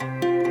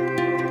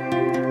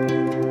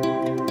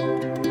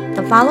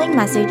following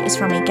message is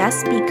from a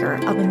guest speaker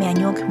of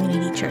Emmanuel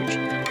Community Church.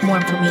 More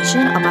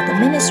information about the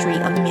ministry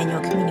of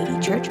Emmanuel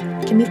Community Church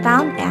can be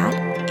found at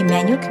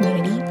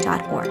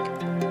emmanuelcommunity.org.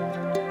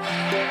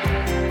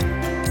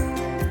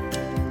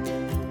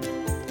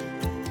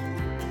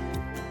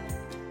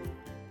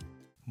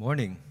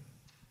 Morning.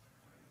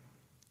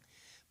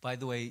 By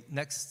the way,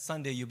 next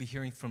Sunday you'll be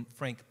hearing from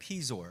Frank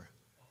Pizor.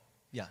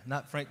 Yeah,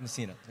 not Frank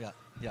Messina.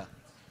 Yeah.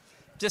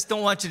 Just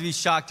don't want you to be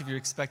shocked if you're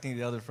expecting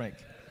the other Frank.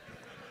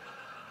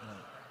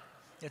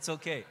 It's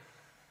okay.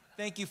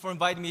 Thank you for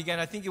inviting me again.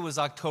 I think it was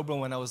October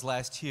when I was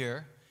last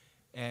here,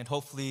 and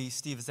hopefully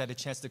Steve has had a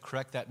chance to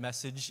correct that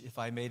message if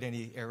I made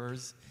any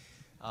errors.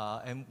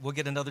 And we'll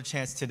get another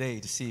chance today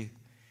to see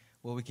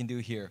what we can do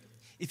here.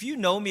 If you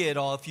know me at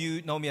all, if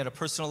you know me at a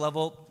personal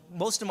level,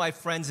 most of my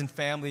friends and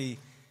family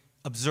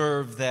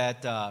observe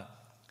that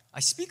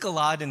I speak a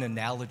lot in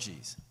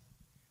analogies.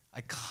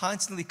 I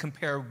constantly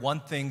compare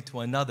one thing to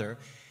another.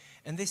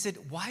 And they said,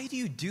 why do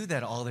you do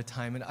that all the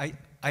time? And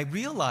I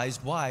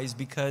realized why is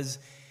because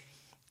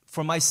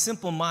for my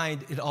simple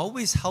mind, it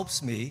always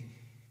helps me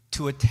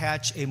to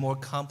attach a more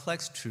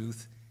complex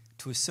truth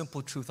to a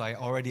simple truth I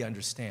already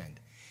understand.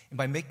 And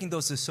by making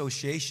those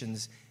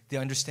associations, the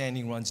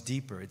understanding runs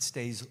deeper. It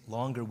stays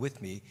longer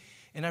with me.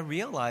 And I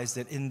realized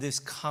that in this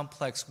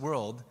complex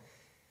world,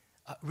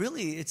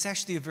 really, it's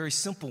actually a very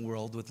simple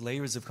world with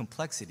layers of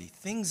complexity.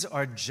 Things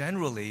are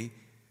generally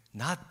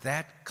not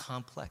that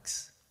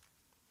complex.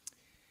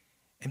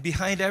 And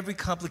behind every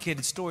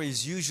complicated story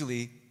is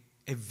usually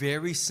a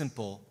very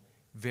simple,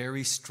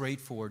 very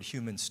straightforward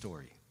human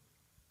story.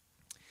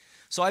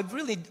 So I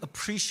really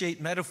appreciate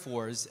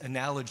metaphors,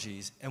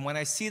 analogies, and when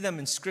I see them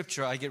in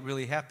Scripture, I get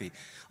really happy.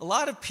 A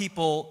lot of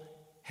people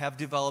have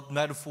developed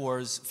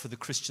metaphors for the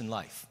Christian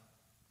life.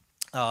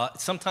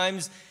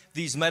 Sometimes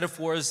these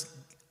metaphors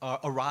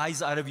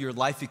arise out of your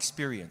life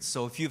experience.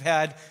 So if you've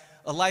had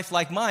a life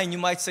like mine, you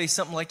might say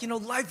something like,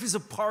 life is a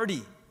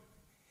party.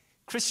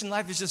 Christian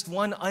life is just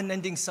one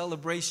unending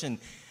celebration.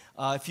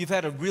 If you've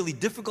had a really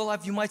difficult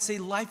life, you might say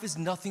life is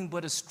nothing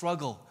but a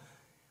struggle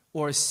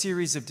or a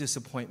series of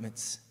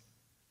disappointments.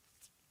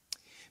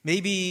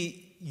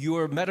 Maybe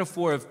your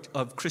metaphor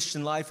of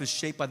Christian life is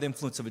shaped by the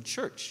influence of a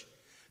church.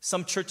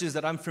 Some churches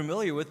that I'm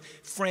familiar with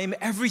frame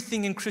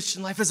everything in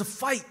Christian life as a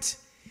fight.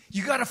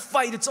 You got to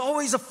fight. It's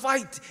always a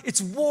fight.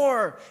 It's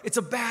war. It's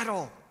a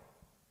battle.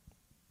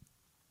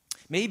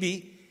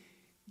 Maybe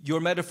your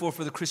metaphor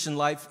for the Christian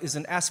life is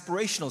an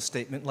aspirational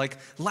statement like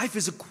life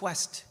is a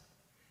quest.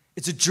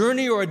 It's a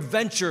journey or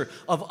adventure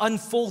of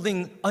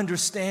unfolding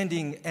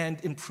understanding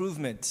and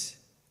improvement.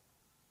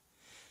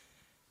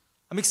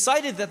 I'm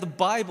excited that the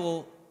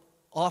Bible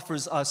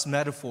offers us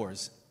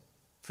metaphors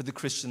for the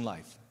Christian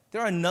life. There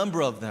are a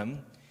number of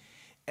them.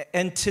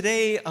 And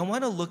today, I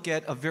want to look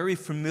at a very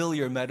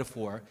familiar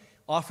metaphor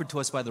offered to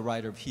us by the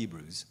writer of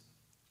Hebrews.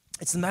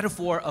 It's the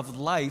metaphor of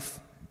life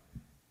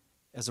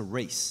as a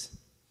race.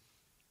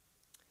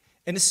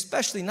 And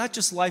especially, not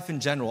just life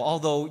in general,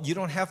 although you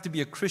don't have to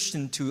be a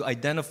Christian to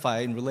identify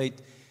and relate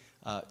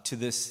to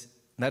this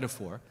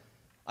metaphor,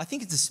 I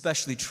think it's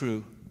especially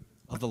true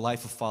of the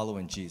life of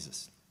following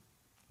Jesus.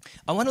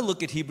 I want to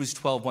look at Hebrews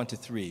 12,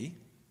 1-3.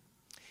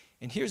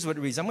 And here's what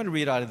it reads. I'm going to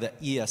read out of the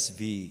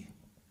ESV.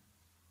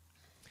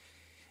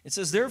 It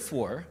says,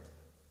 therefore,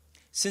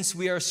 since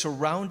we are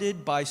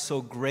surrounded by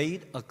so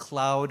great a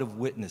cloud of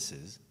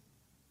witnesses,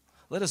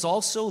 let us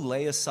also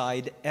lay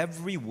aside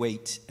every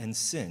weight and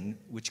sin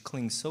which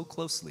clings so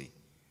closely.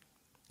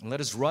 And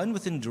let us run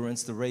with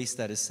endurance the race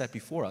that is set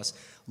before us,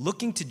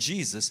 looking to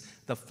Jesus,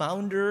 the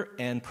founder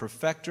and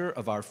perfecter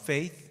of our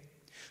faith,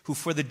 who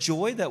for the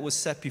joy that was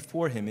set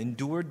before him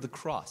endured the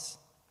cross,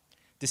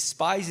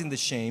 despising the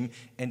shame,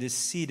 and is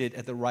seated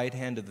at the right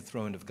hand of the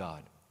throne of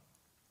God.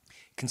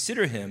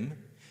 Consider him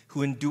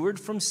who endured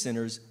from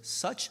sinners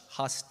such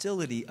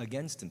hostility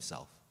against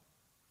himself,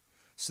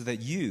 so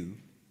that you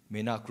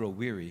may not grow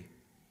weary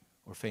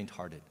or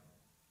faint-hearted.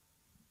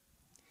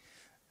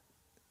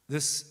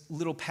 This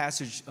little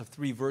passage of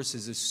 3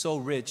 verses is so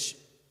rich,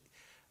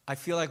 I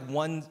feel like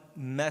one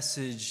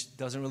message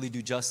doesn't really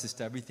do justice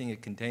to everything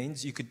it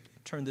contains. You could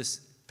turn this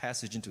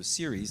passage into a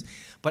series,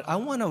 but I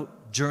want to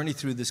journey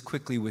through this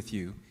quickly with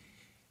you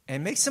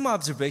and make some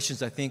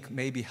observations I think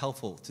may be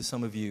helpful to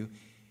some of you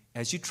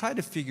as you try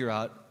to figure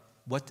out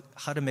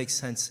how to make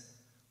sense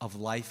of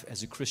life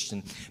as a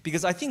Christian.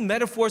 Because I think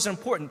metaphors are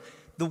important.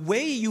 The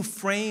way you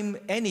frame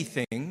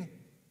anything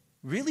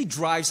really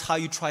drives how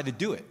you try to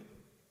do it.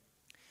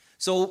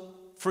 So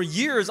for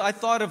years, I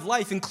thought of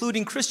life,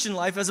 including Christian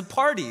life, as a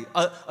party,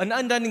 an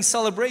unending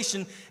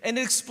celebration, and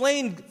it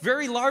explained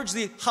very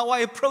largely how I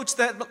approached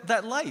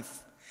that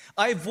life.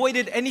 I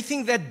avoided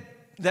anything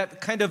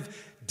that kind of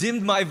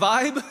dimmed my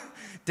vibe,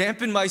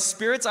 dampened my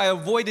spirits. I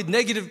avoided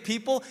negative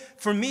people.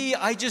 For me,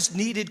 I just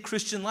needed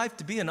Christian life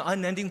to be an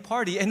unending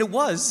party, and it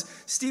was.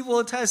 Steve will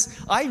attest,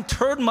 I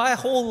turned my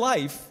whole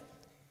life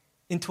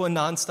into a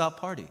nonstop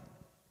party.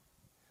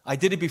 I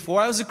did it before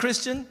I was a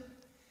Christian,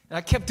 and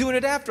I kept doing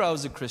it after I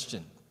was a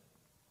Christian.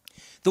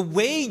 The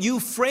way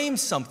you frame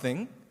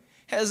something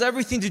has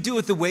everything to do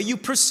with the way you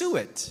pursue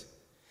it.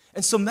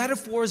 And so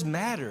metaphors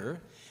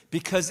matter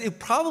because it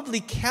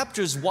probably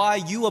captures why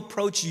you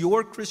approach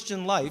your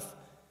Christian life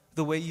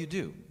the way you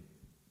do.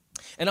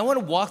 And I want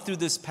to walk through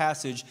this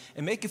passage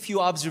and make a few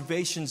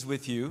observations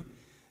with you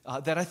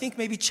that I think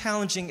may be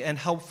challenging and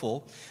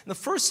helpful. And the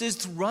first is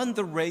to run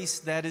the race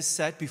that is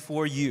set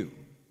before you.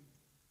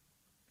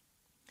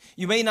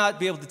 You may not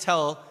be able to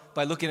tell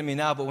by looking at me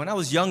now, but when I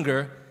was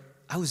younger,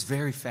 I was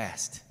very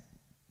fast,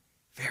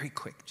 very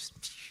quick, just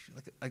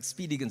like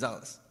Speedy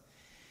Gonzalez.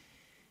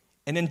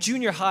 And in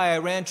junior high, I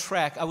ran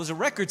track. I was a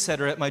record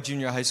setter at my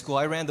junior high school.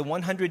 I ran the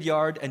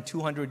 100-yard and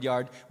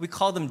 200-yard. We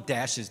called them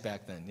dashes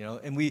back then,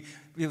 and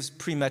it was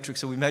pre-metric,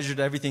 so we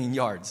measured everything in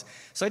yards.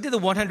 So I did the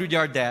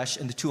 100-yard dash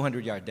and the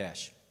 200-yard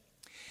dash.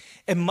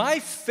 And my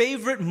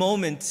favorite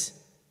moment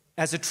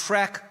as a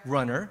track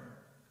runner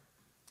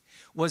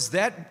was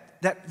that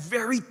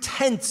very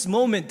tense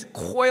moment,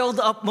 coiled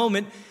up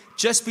moment,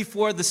 just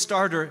before the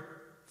starter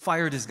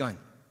fired his gun.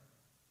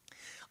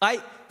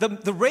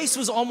 The race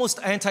was almost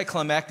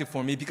anticlimactic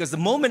for me because the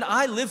moment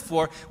I lived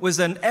for was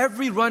when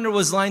every runner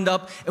was lined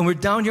up and we're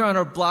down here on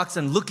our blocks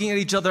and looking at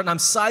each other and I'm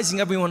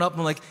sizing everyone up.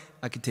 I'm like,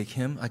 I could take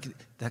him.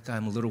 That guy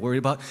I'm a little worried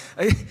about.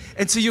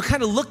 And so you're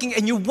kind of looking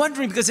and you're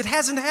wondering because it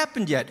hasn't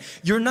happened yet.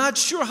 You're not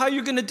sure how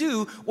you're going to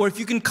do or if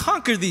you can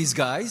conquer these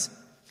guys.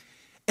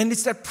 And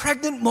it's that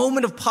pregnant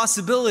moment of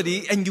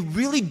possibility and you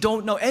really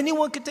don't know.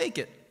 Anyone could take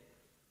it.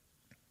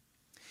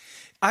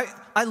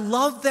 I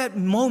love that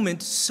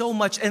moment so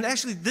much, and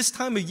actually this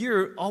time of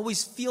year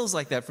always feels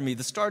like that for me,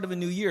 the start of a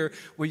new year,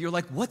 where you're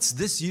like, what's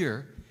this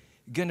year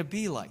going to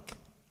be like?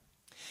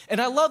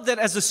 And I love that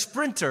as a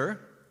sprinter,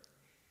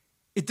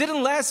 it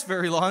didn't last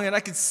very long, and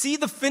I could see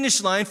the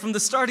finish line from the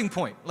starting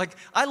point. Like,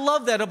 I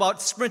love that about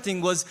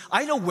sprinting was,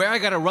 I know where I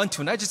got to run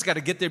to, and I just got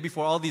to get there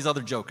before all these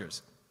other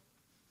jokers.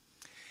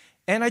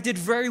 And I did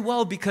very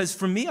well because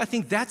for me, I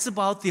think that's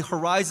about the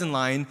horizon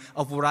line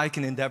of what I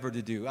can endeavor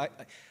to do.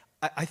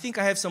 I think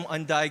I have some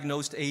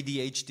undiagnosed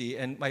ADHD,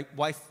 and my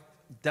wife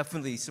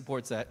definitely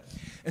supports that.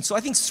 And so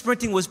I think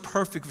sprinting was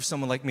perfect for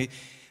someone like me.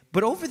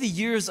 But over the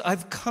years,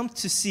 I've come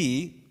to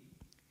see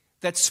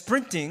that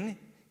sprinting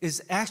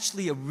is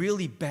actually a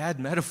really bad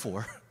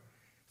metaphor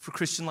for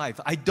Christian life.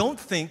 I don't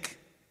think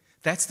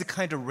that's the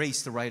kind of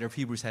race the writer of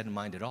Hebrews had in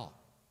mind at all.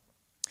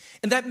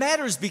 And that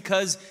matters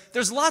because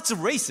there's lots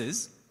of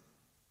races,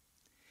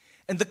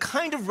 and the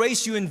kind of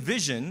race you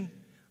envision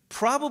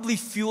probably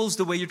fuels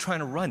the way you're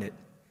trying to run it.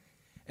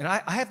 And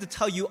I have to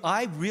tell you,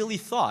 I really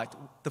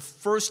thought the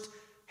first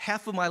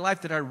half of my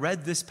life that I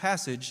read this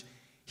passage,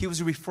 he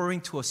was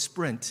referring to a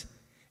sprint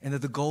and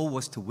that the goal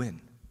was to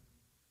win.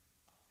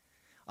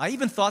 I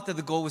even thought that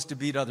the goal was to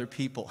beat other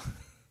people.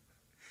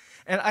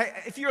 And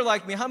if you're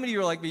like me, how many of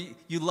you are like me,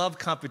 you love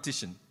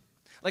competition?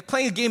 Like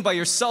playing a game by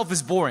yourself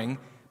is boring,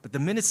 but the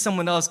minute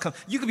someone else comes,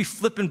 you could be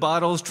flipping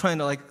bottles, trying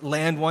to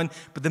land one,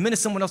 but the minute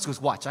someone else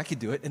goes, watch, I could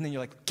do it, and then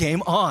you're like,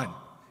 game on.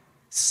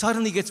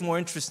 Suddenly gets more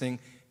interesting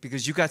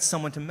because you got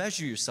someone to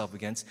measure yourself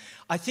against.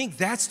 I think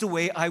that's the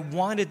way I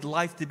wanted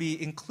life to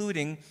be,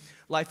 including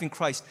life in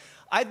Christ.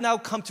 I've now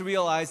come to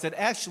realize that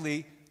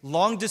actually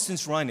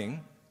long-distance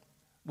running,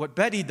 what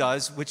Betty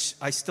does, which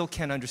I still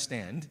can't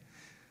understand,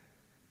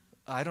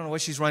 I don't know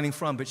what she's running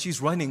from, but she's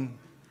running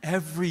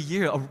every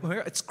year.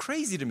 It's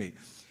crazy to me.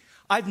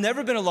 I've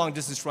never been a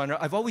long-distance runner.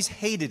 I've always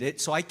hated it,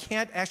 so I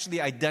can't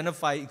actually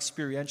identify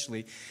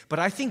experientially. But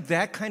I think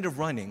that kind of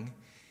running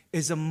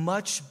is a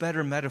much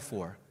better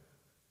metaphor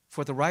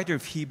for the writer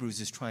of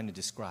Hebrews is trying to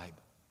describe.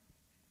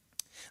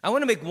 I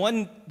want to make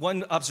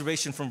one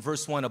observation from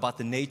verse 1 about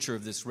the nature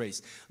of this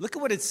race. Look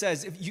at what it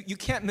says. You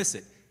can't miss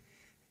it.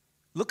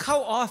 Look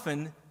how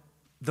often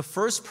the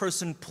first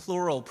person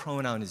plural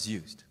pronoun is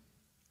used.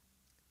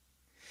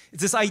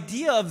 It's this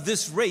idea of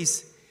this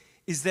race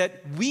is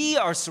that we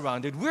are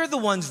surrounded, we're the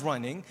ones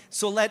running,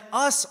 so let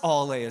us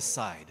all lay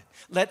aside.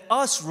 Let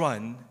us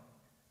run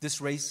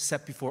this race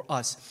set before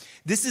us.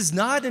 This is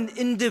not an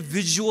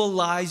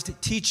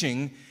individualized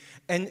teaching.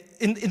 And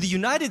in the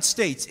United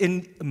States,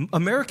 in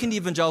American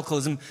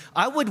evangelicalism,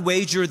 I would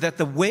wager that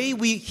the way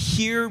we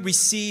hear,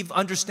 receive,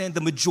 understand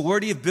the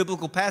majority of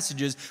biblical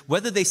passages,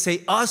 whether they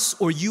say us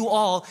or you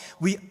all,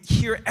 we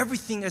hear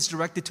everything as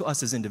directed to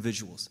us as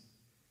individuals.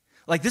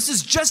 Like, this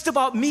is just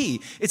about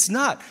me. It's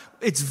not.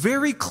 It's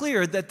very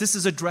clear that this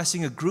is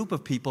addressing a group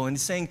of people and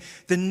saying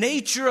the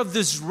nature of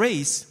this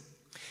race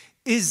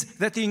is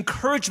that the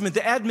encouragement,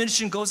 the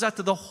admonition goes out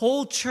to the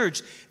whole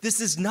church. This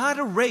is not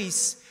a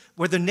race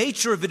where the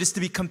nature of it is to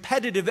be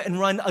competitive and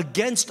run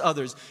against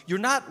others. You're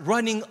not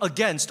running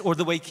against, or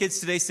the way kids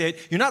today say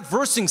it, you're not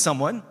versing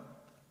someone.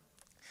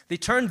 They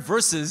turn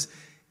verses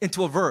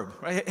into a verb,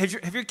 right?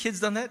 Have your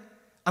kids done that?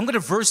 I'm going to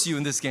verse you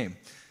in this game.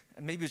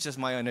 Maybe it's just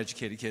my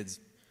uneducated kids.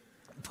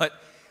 But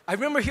I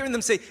remember hearing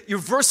them say, you're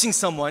versing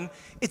someone.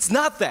 It's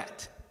not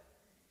that.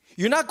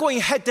 You're not going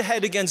head to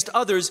head against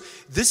others.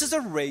 This is a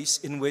race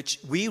in which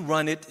we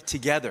run it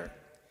together.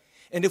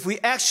 And if we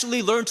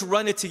actually learn to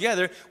run it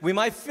together, we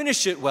might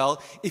finish it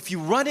well. If you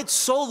run it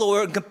solo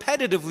or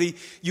competitively,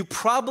 you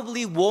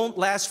probably won't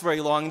last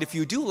very long. And if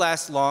you do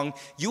last long,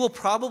 you will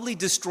probably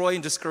destroy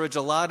and discourage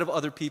a lot of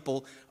other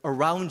people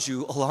around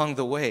you along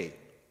the way.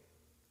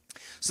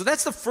 So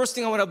that's the first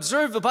thing I want to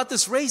observe about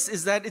this race,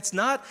 is that it's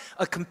not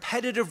a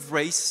competitive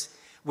race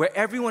where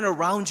everyone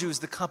around you is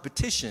the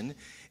competition.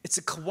 It's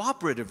a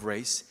cooperative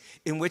race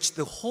in which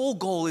the whole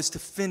goal is to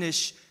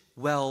finish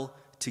well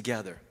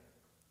together.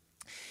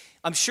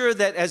 I'm sure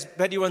that as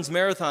Betty runs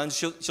marathons,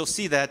 she'll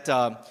see that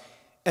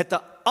at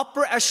the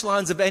upper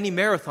echelons of any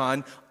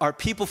marathon are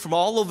people from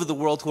all over the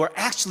world who are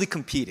actually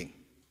competing.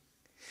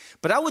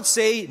 But I would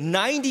say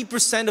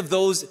 90% of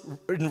those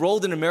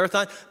enrolled in a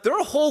marathon,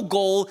 their whole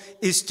goal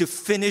is to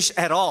finish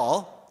at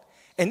all.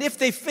 And if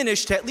they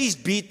finish, to at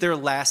least beat their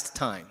last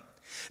time.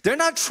 They're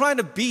not trying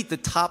to beat the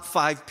top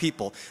 5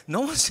 people.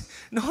 No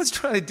one's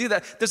trying to do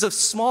that. There's a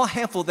small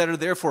handful that are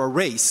there for a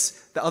race,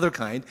 the other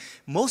kind.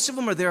 Most of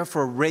them are there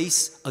for a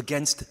race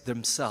against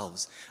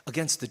themselves,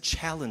 against the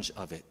challenge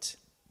of it.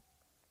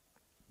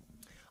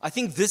 I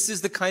think this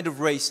is the kind of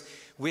race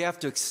we have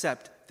to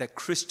accept that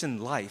Christian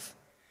life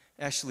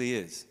actually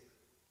is.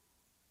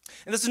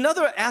 And there's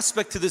another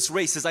aspect to this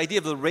race, this idea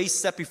of the race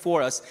set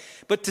before us.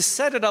 But to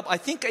set it up, I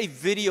think a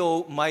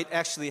video might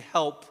actually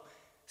help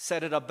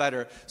set it up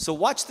better. So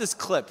watch this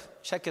clip.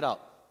 Check it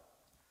out.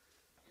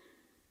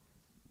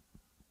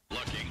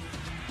 Looking.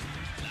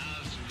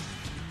 Now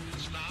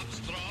stops,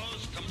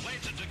 throws,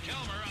 completes it to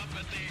Kilmer up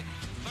at the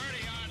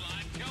 30-yard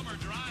line. Kilmer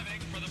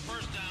driving for the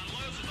first down,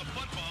 loses the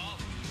football.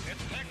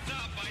 It's picked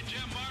up by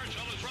Jim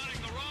Marshall, who's running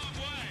the wrong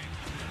way.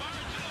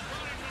 Marshall is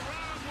running the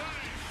wrong way.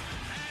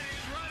 And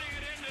he's running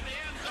it into the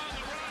end zone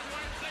the wrong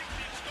way. Thinks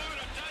he scored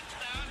a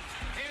touchdown.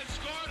 He had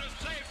scored a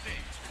safety.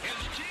 His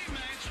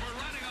teammates were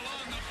running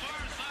along the far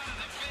side of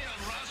the field,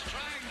 Russ,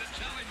 trying to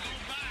tell him, go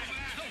back.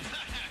 Go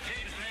back.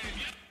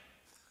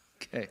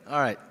 Okay, all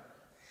right.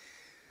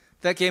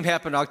 That game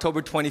happened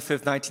October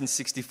 25th,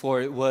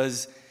 1964. It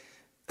was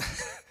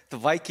the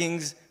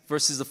Vikings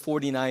versus the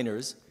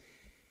 49ers.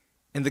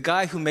 And the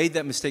guy who made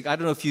that mistake, I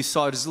don't know if you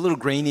saw it, it's a little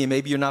grainy, and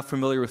maybe you're not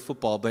familiar with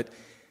football, but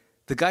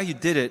the guy who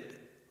did it,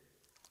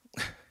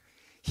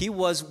 he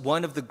was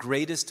one of the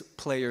greatest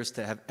players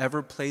to have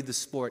ever played the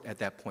sport at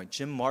that point.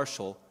 Jim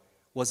Marshall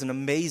was an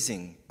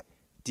amazing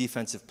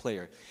defensive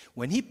player.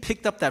 When he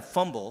picked up that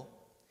fumble,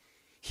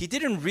 he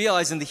didn't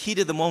realize in the heat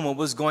of the moment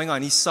what was going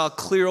on. He saw a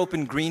clear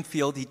open green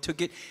field, he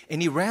took it,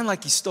 and he ran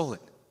like he stole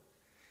it.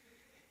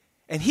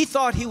 And he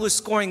thought he was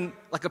scoring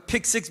like a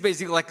pick six,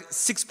 basically like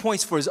 6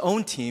 points for his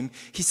own team.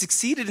 He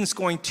succeeded in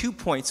scoring 2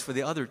 points for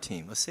the other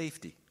team, a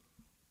safety.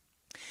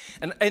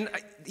 And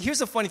here's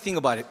the funny thing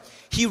about it.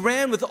 He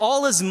ran with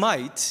all his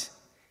might,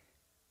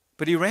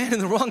 but he ran in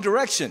the wrong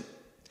direction.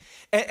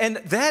 And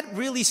that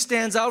really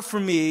stands out for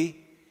me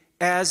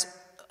as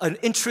an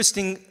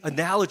interesting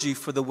analogy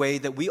for the way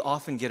that we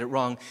often get it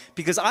wrong.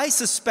 Because I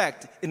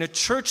suspect in a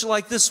church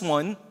like this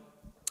one,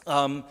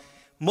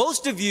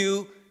 most of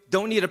you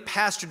don't need a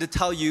pastor to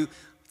tell you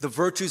the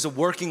virtues of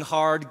working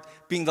hard,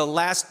 being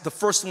the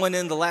first one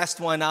in, the last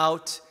one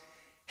out,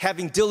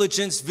 having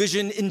diligence,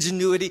 vision,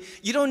 ingenuity.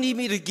 You don't need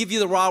me to give you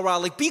the rah-rah,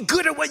 like be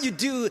good at what you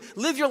do,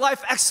 live your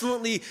life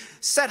excellently,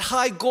 set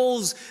high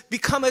goals,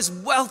 become as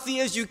wealthy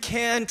as you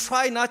can,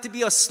 try not to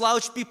be a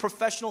slouch, be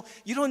professional.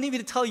 You don't need me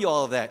to tell you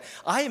all of that.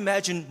 I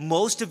imagine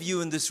most of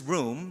you in this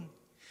room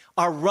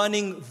are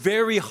running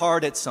very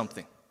hard at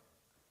something.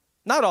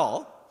 Not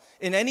all.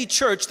 In any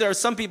church, there are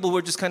some people who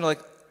are just kind of like,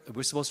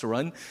 we're supposed to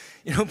run,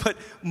 but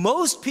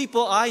most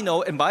people I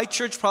know, and my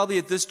church, probably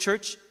at this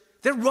church,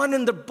 they're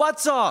running their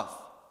butts off.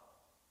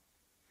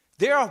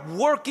 They are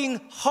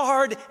working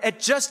hard at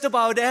just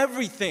about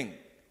everything.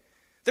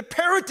 They're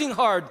parenting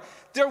hard.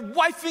 They're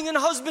wifing and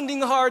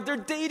husbanding hard. They're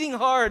dating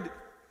hard.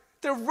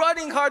 They're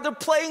running hard. They're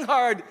playing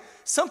hard.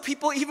 Some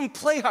people even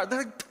play hard.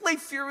 They play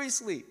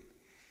furiously.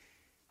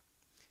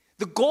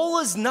 The goal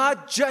is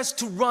not just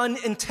to run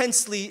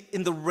intensely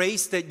in the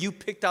race that you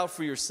picked out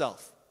for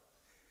yourself.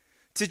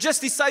 To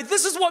just decide,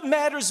 this is what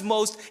matters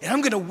most, and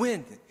I'm going to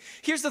win.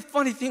 Here's the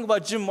funny thing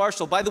about Jim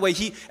Marshall. By the way,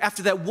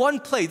 after that one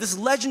play, this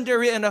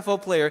legendary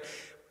NFL player,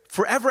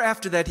 forever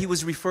after that, he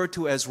was referred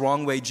to as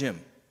Wrong Way Jim.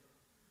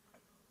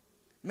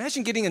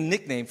 Imagine getting a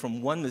nickname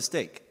from one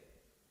mistake.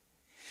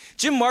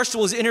 Jim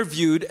Marshall was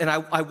interviewed, and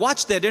I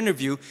watched that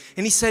interview,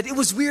 and he said, it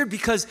was weird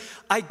because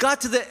I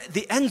got to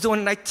the end zone,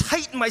 and I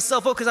tightened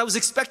myself up because I was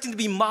expecting to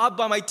be mobbed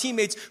by my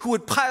teammates who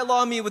would pile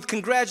on me with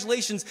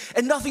congratulations,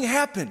 and nothing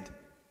happened.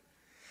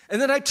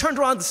 And then I turned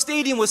around, the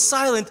stadium was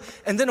silent,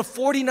 and then a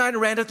 49er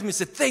ran up to me and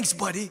said, thanks,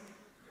 buddy.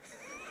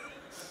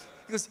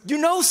 He goes, you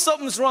know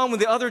something's wrong when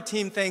the other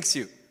team thanks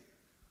you.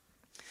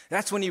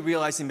 That's when he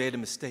realized he made a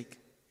mistake.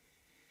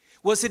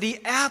 Was that he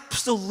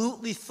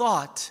absolutely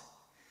thought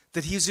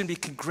that he was going to be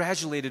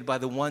congratulated by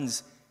the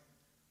ones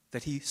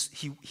that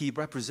he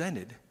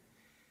represented.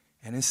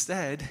 And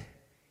instead,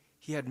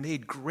 he had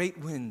made great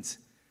wins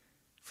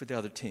for the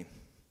other team.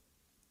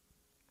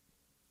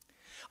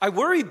 I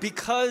worry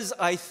because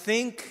I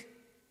think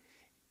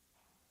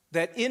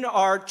that in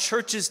our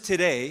churches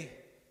today,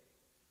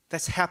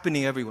 that's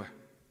happening everywhere.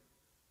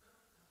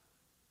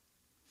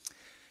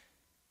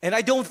 And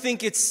I don't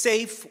think it's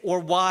safe or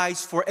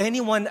wise for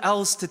anyone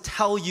else to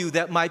tell you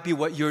that might be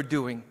what you're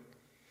doing.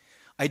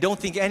 I don't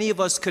think any of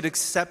us could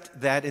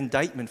accept that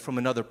indictment from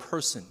another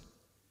person.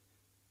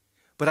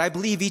 But I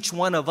believe each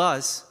one of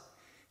us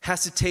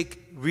has to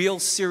take real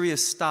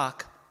serious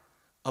stock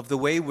of the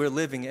way we're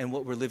living and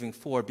what we're living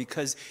for,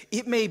 because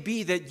it may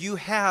be that you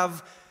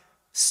have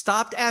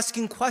stopped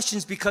asking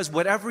questions because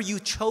whatever you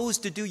chose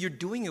to do, you're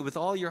doing it with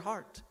all your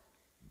heart.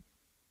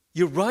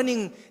 You're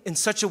running in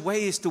such a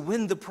way as to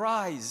win the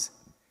prize.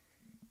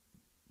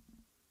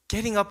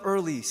 Getting up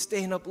early,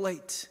 staying up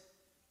late,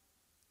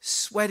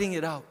 sweating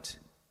it out.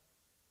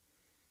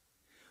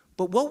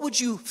 But what would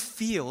you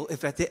feel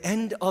if at the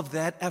end of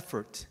that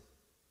effort,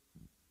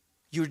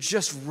 you're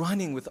just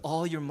running with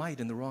all your might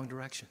in the wrong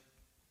direction?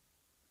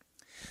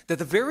 That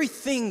the very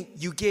thing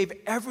you gave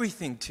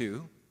everything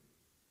to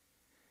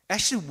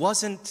actually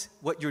wasn't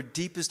what your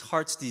deepest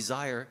heart's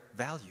desire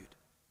valued.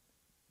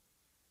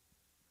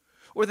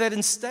 Or that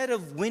instead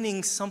of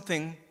winning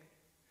something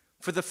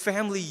for the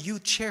family you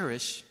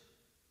cherish,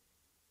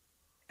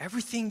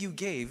 everything you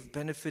gave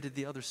benefited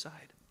the other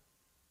side.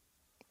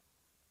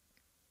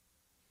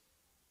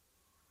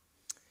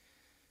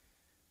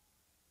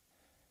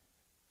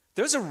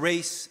 There's a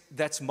race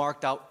that's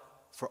marked out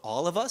for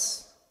all of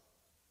us,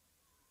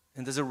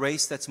 and there's a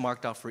race that's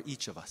marked out for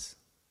each of us.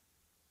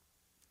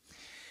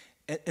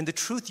 And the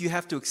truth you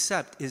have to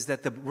accept is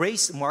that the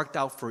race marked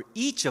out for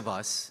each of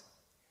us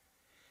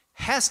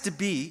has to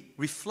be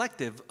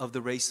reflective of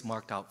the race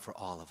marked out for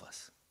all of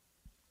us.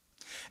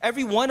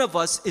 Every one of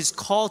us is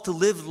called to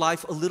live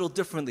life a little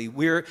differently.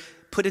 We're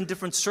put in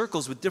different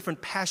circles with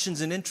different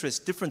passions and interests,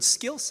 different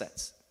skill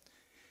sets.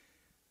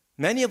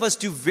 Many of us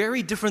do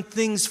very different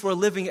things for a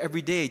living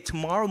every day.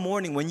 Tomorrow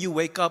morning when you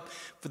wake up,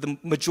 for the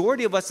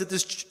majority of us at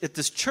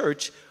this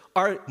church,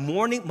 our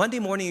Monday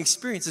morning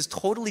experience is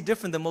totally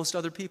different than most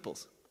other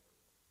people's.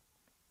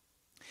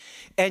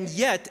 And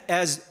yet,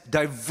 as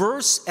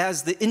diverse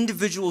as the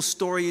individual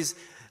stories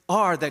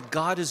are that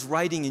God is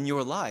writing in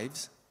your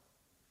lives,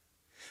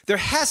 there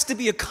has to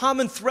be a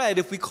common thread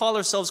if we call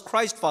ourselves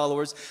Christ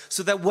followers,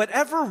 so that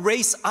whatever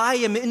race I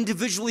am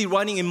individually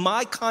running in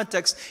my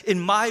context, in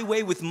my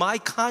way, with my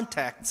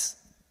contacts,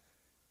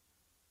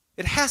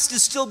 it has to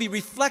still be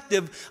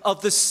reflective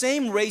of the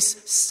same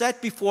race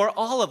set before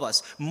all of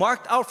us,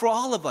 marked out for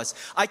all of us.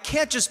 I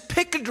can't just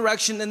pick a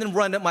direction and then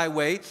run it my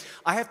way.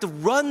 I have to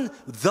run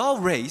the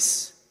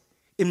race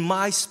in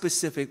my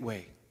specific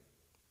way.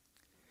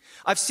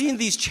 I've seen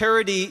these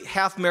charity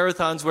half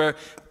marathons where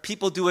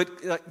people do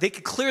it, they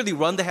could clearly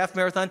run the half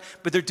marathon,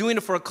 but they're doing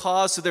it for a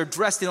cause, so they're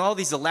dressed in all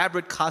these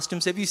elaborate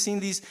costumes. Have you seen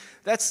these?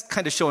 That's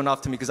kind of showing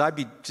off to me because I'd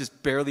be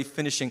just barely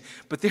finishing.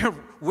 But they're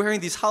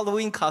wearing these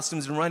Halloween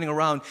costumes and running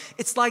around.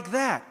 It's like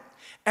that.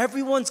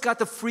 Everyone's got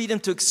the freedom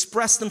to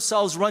express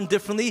themselves, run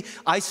differently.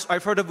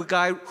 I've heard of a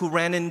guy who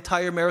ran an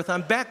entire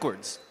marathon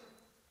backwards.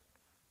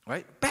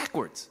 Right?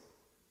 Backwards.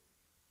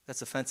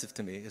 That's offensive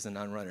to me as a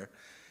non-runner.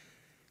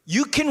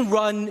 You can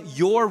run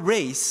your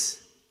race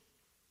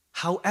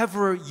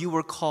however you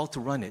were called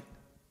to run it.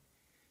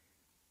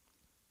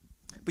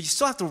 But you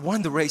still have to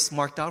run the race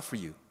marked out for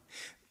you.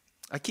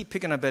 I keep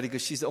picking on Betty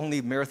because she's the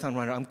only marathon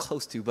runner I'm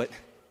close to, but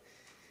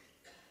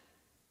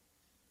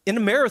in a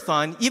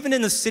marathon, even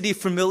in a city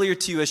familiar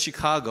to you as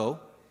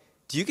Chicago,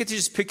 do you get to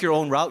just pick your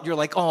own route? You're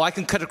like, oh, I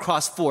can cut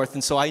across 4th,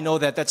 and so I know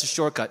that that's a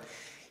shortcut.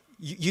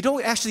 You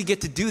don't actually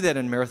get to do that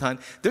in a marathon.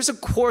 There's a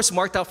course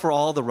marked out for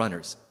all the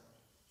runners.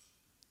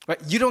 Right?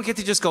 You don't get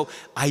to just go,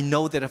 I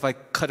know that if I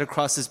cut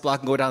across this block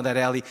and go down that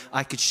alley,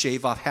 I could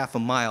shave off half a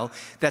mile.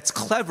 That's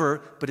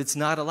clever, but it's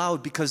not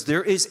allowed because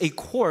there is a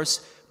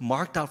course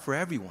marked out for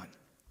everyone.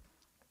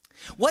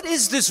 What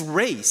is this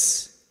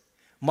race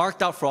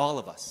marked out for all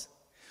of us?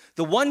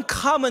 The one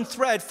common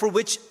thread for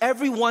which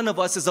every one of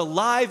us is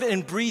alive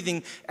and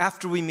breathing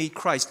after we meet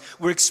Christ.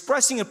 We're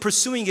expressing and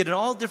pursuing it in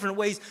all different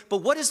ways, but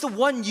what is the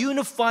one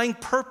unifying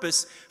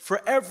purpose for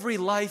every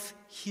life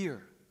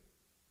here?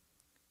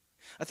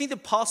 I think the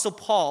Apostle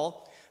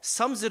Paul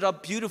sums it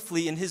up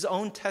beautifully in his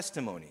own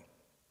testimony.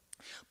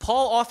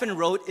 Paul often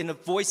wrote in a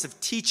voice of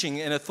teaching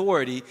and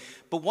authority,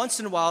 but once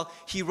in a while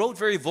he wrote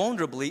very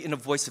vulnerably in a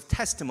voice of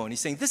testimony,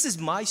 saying, this is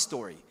my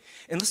story.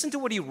 And listen to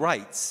what he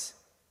writes.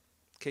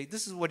 Okay,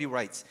 this is what he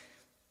writes.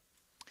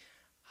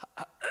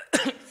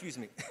 Excuse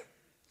me.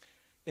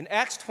 In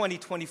Acts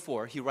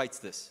 20:24, he writes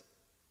this.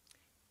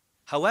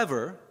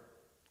 However,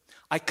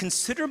 I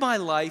consider my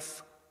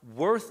life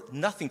worth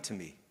nothing to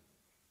me.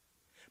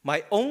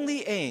 My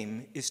only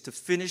aim is to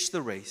finish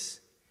the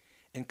race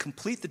and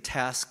complete the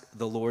task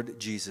the Lord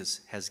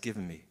Jesus has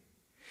given me.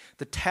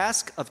 The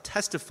task of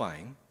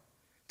testifying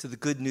to the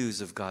good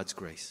news of God's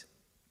grace.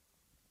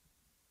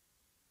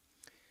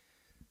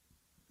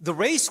 The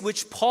race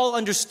which Paul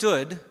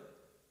understood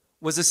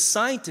was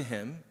assigned to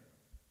him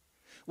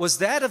was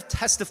that of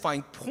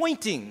testifying,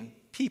 pointing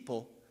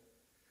people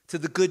to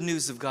the good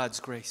news of God's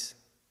grace.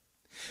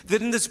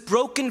 That in this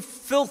broken,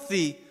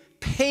 filthy,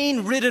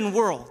 pain-ridden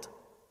world,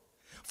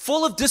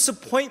 full of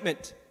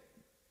disappointment,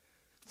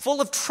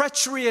 full of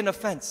treachery and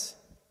offense.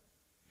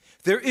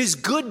 There is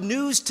good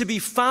news to be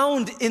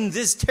found in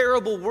this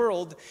terrible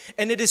world,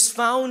 and it is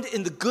found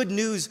in the good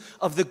news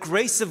of the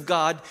grace of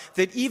God,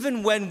 that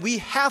even when we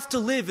have to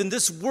live in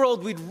this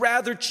world we'd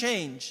rather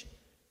change,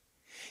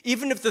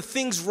 even if the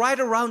things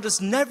right around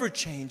us never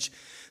change,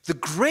 the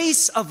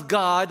grace of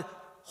God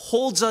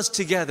holds us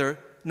together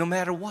no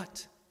matter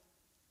what.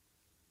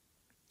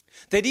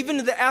 That even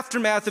in the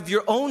aftermath of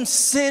your own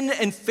sin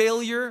and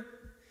failure,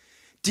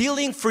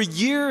 dealing for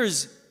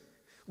years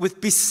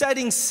with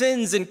besetting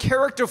sins and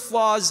character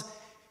flaws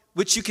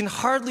which you can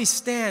hardly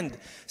stand,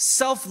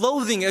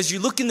 self-loathing as you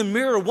look in the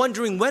mirror,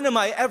 wondering, when am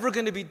I ever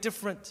going to be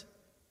different?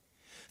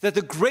 That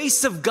the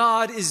grace of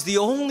God is the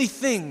only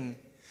thing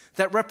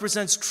that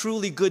represents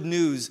truly good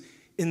news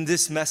in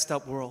this messed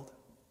up world.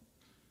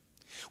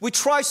 We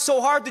try so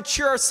hard to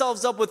cheer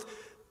ourselves up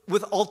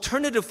with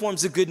alternative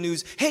forms of good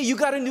news. Hey, you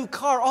got a new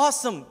car,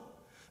 awesome.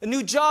 A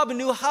new job, a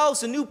new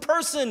house, a new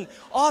person,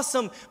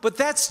 awesome. But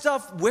that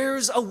stuff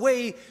wears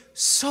away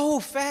so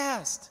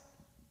fast.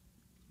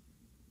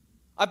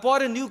 I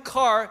bought a new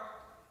car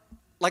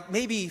like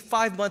maybe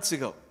 5 months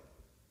ago.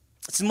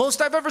 It's the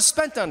most I've ever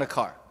spent on a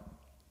car.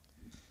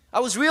 I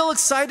was real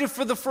excited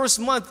for the first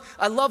month.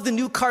 I love the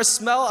new car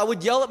smell. I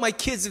would yell at my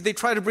kids if they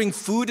try to bring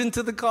food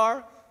into the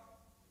car.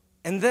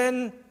 And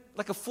then,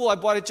 like a fool, I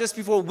bought it just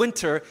before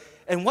winter.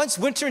 And once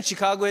winter in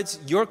Chicago hits,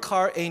 your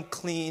car ain't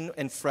clean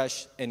and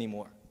fresh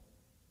anymore.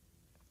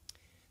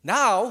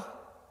 Now,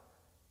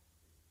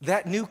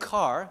 that new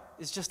car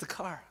is just a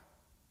car.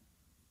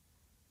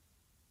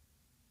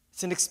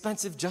 It's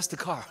inexpensive, just a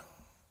car.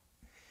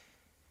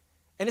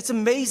 And it's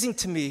amazing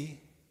to me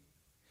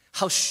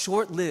how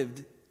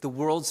short-lived the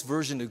world's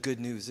version of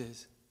good news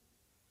is.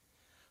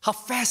 How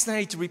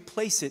fascinating to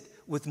replace it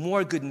with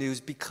more good news,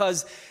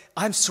 because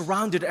I'm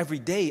surrounded every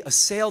day,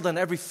 assailed on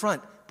every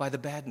front by the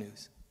bad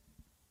news.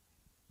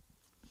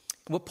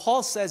 What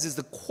Paul says is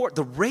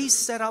the race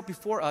set out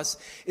before us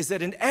is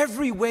that in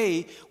every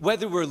way,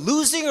 whether we're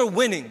losing or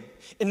winning,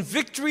 in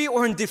victory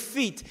or in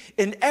defeat,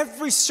 in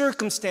every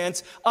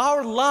circumstance,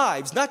 our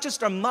lives, not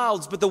just our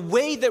mouths, but the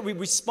way that we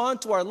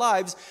respond to our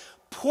lives,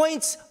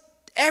 points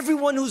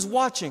everyone who's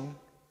watching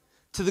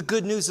to the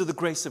good news of the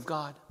grace of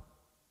God.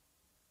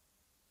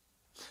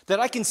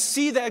 That I can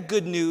see that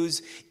good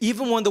news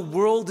even when the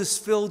world is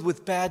filled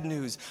with bad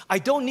news. I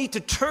don't need to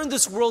turn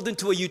this world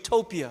into a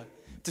utopia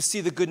to see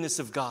the goodness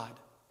of God.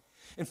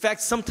 In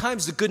fact,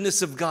 sometimes the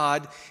goodness of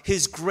God,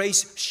 His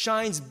grace,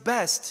 shines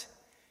best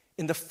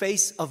in the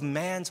face of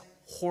man's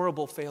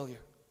horrible failure.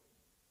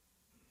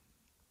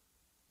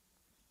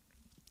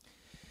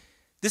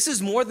 This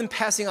is more than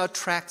passing out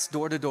tracts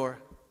door to door.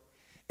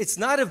 It's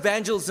not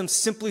evangelism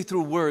simply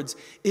through words.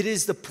 It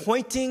is the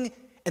pointing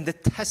and the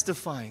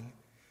testifying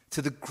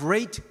to the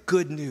great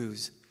good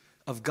news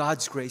of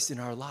God's grace in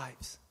our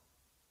lives.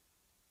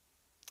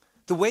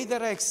 The way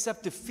that I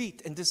accept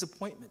defeat and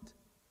disappointment.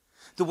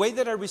 The way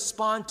that I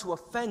respond to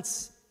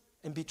offense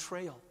and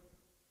betrayal.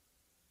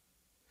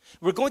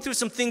 We're going through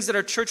some things at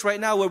our church right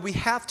now where we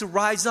have to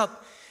rise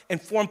up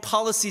and form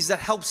policies that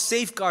help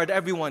safeguard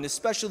everyone,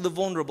 especially the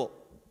vulnerable.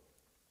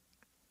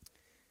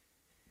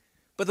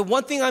 But the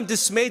one thing I'm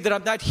dismayed that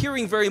I'm not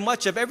hearing very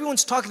much of,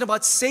 everyone's talking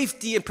about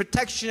safety and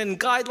protection and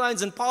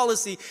guidelines and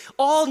policy,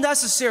 all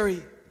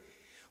necessary.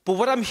 But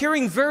what I'm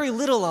hearing very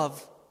little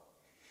of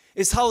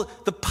is how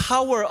the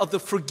power of the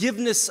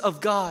forgiveness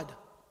of God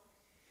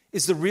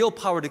is the real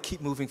power to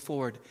keep moving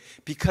forward,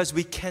 because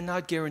we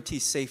cannot guarantee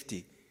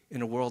safety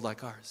in a world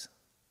like ours.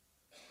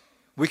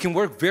 We can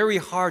work very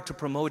hard to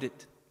promote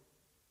it,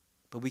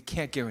 but we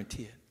can't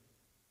guarantee it.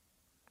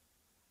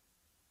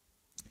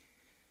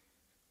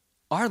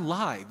 Our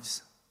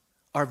lives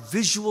are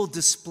visual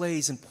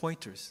displays and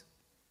pointers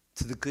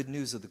to the good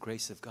news of the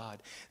grace of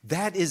God.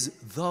 That is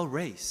the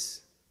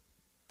race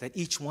that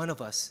each one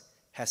of us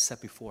has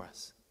set before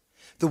us.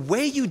 The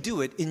way you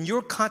do it, in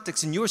your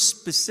context, in your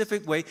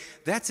specific way,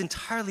 that's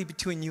entirely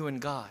between you and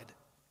God.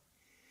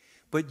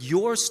 But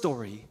your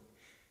story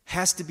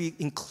has to be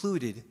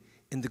included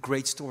in the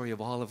great story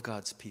of all of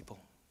God's people.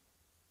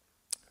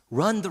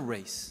 Run the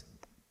race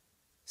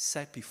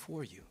set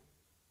before you.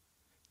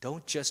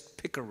 Don't just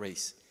pick a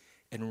race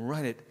and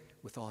run it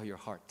with all your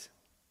heart.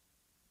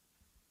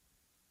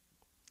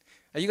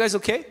 Are you guys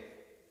okay?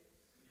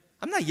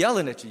 I'm not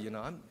yelling at you,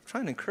 I'm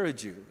trying to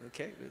encourage you,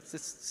 okay? Let's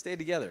just stay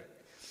together.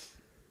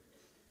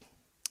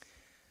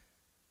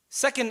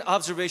 Second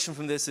observation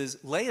from this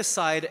is, lay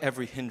aside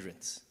every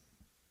hindrance.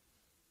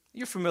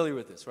 You're familiar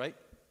with this, right?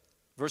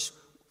 Verse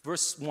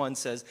 1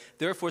 says,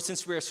 therefore,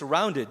 since we are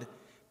surrounded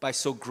by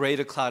so great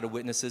a cloud of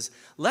witnesses,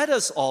 let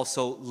us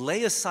also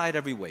lay aside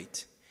every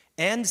weight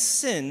and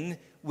sin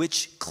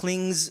which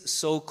clings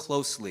so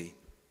closely,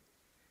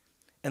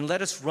 and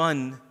let us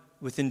run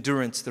with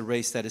endurance the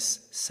race that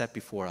is set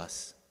before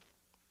us.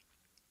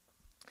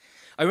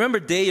 I remember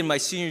a day in my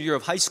senior year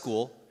of high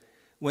school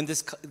when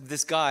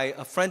this guy,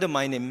 a friend of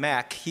mine named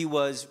Mac, he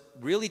was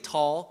really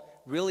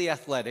tall, really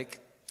athletic,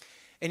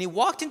 and he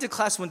walked into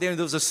class one day and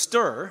there was a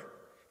stir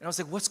And I was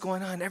like, what's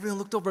going on? Everyone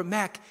looked over at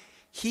Mac.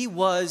 He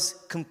was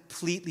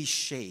completely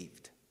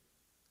shaved.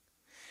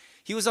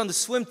 He was on the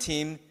swim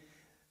team.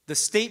 The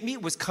state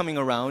meet was coming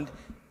around.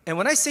 And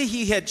when I say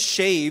he had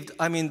shaved,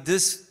 I mean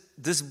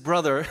this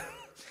brother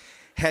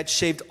had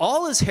shaved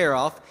all his hair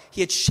off.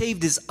 He had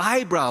shaved his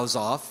eyebrows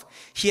off.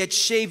 He had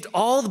shaved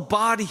all the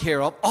body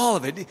hair off, all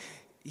of it.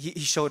 He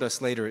showed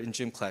us later in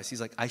gym class.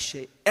 He's like, I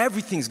shaved,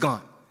 everything's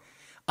gone.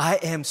 I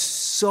am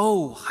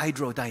so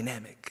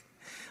hydrodynamic.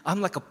 I'm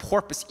like a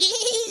porpoise.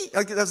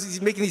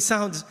 He's making these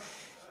sounds.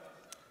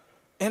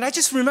 And I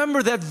just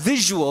remember that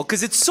visual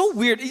because it's so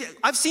weird.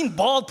 I've seen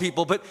bald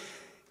people, but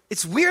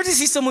it's weird to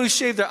see someone who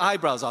shaved their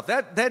eyebrows off.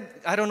 That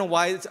I don't know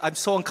why. I'm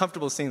so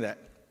uncomfortable seeing that.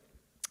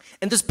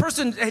 And this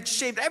person had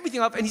shaved everything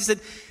off, and he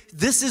said,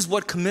 this is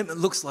what commitment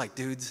looks like,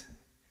 dudes.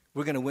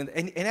 We're going to win.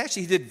 And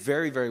actually, he did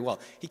very, very well.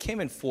 He came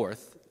in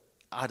 4th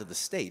out of the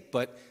state,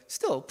 but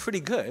still pretty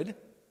good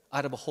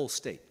out of a whole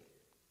state.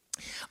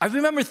 I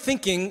remember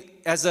thinking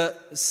as a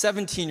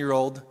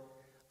 17-year-old,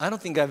 I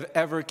don't think I've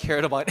ever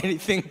cared about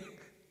anything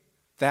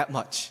that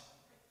much.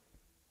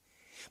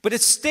 But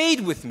it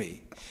stayed with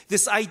me,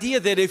 this idea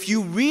that if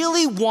you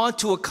really want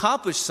to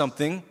accomplish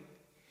something,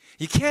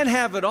 you can't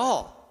have it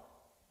all.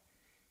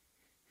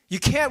 You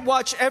can't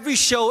watch every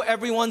show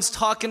everyone's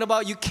talking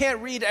about. You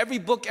can't read every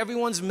book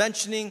everyone's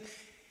mentioning.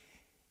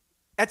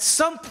 At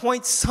some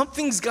point,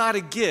 something's got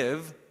to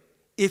give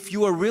if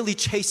you are really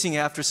chasing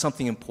after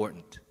something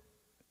important.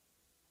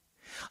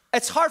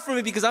 It's hard for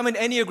me because I'm an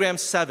Enneagram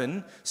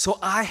 7, so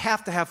I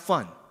have to have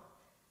fun.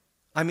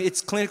 I mean,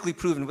 it's clinically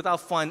proven. Without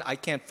fun, I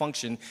can't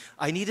function.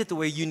 I need it the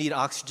way you need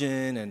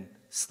oxygen and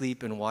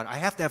sleep and water. I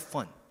have to have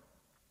fun.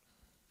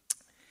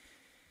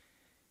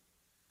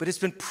 But it's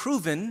been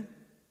proven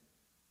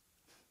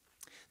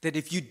that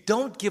if you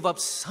don't give up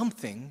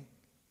something,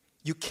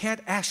 you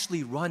can't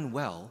actually run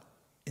well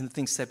in the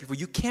things set before.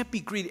 You can't be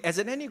greedy. As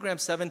an Enneagram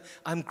 7,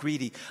 I'm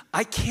greedy.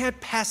 I can't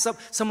pass up.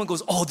 Someone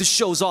goes, oh, this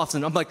show's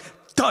awesome. I'm like,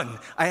 done.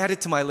 I add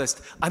it to my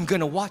list. I'm going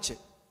to watch it.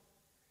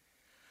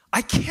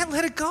 I can't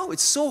let it go.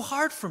 It's so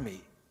hard for me.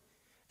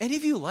 Any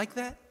of you like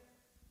that?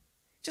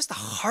 Just the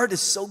heart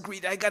is so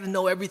greedy. I got to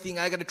know everything.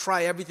 I got to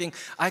try everything.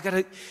 I got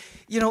to,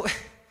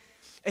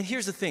 and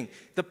here's the thing.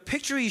 The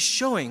picture he's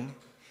showing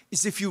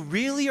is if you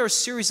really are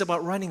serious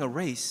about running a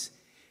race,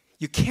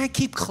 you can't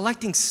keep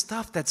collecting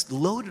stuff that's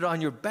loaded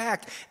on your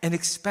back and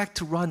expect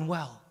to run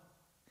well.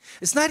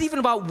 It's not even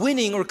about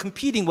winning or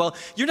competing well.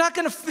 You're not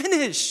going to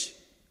finish.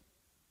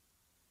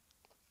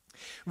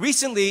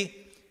 Recently,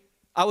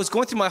 I was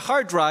going through my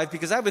hard drive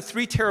because I have a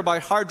 3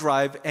 terabyte hard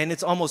drive and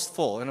it's almost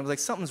full. And I was like,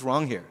 something's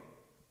wrong here.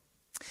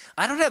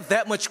 I don't have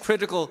that much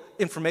critical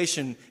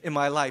information in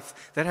my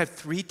life that I have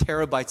 3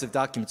 terabytes of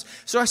documents.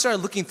 So I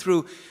started looking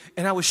through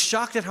and I was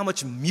shocked at how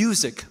much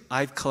music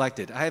I've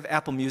collected. I have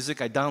Apple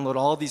Music. I download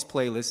all these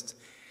playlists.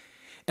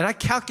 And I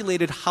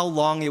calculated how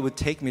long it would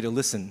take me to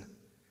listen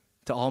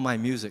to all my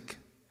music.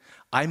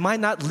 I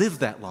might not live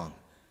that long.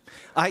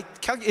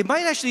 It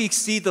might actually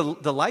exceed the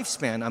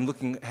lifespan I'm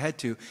looking ahead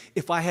to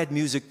if I had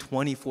music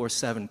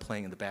 24/7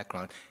 playing in the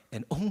background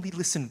and only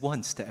listen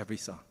once to every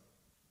song.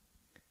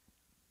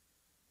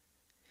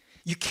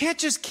 You can't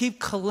just keep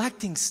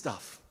collecting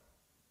stuff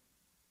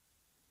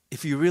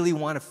if you really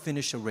want to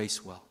finish a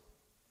race well.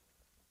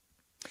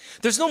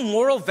 There's no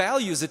moral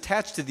values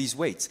attached to these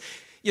weights.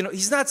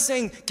 He's not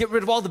saying get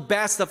rid of all the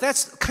bad stuff.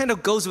 That kind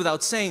of goes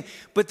without saying.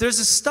 But there's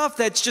a stuff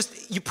that's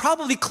just, you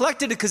probably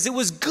collected it because it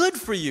was good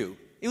for you.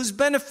 It was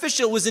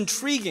beneficial. It was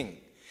intriguing.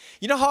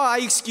 You know how I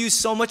excuse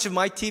so much of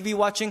my TV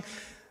watching?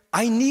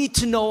 I need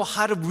to know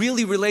how to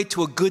really relate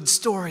to a good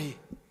story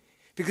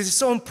because it's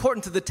so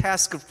important to the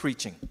task of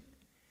preaching.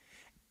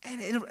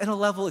 And in a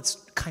level, it's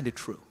kind of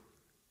true.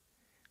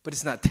 But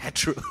it's not that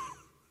true.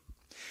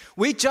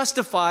 We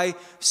justify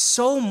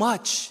so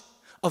much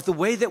of the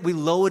way that we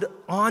load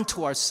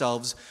onto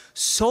ourselves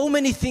so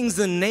many things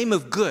in the name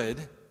of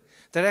good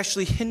that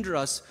actually hinder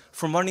us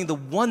from running the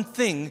one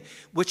thing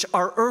which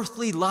our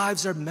earthly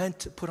lives are meant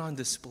to put on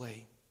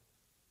display.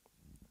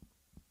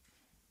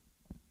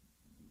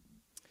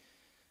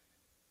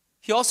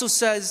 He also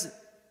says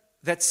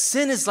that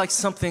sin is like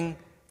something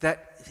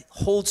that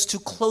holds too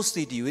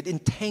closely to you. It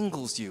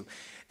entangles you.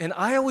 And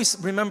I always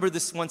remember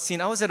this one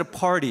scene. I was at a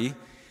party,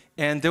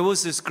 and there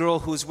was this girl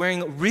who was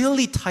wearing a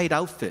really tight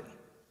outfit.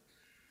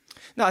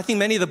 Now, I think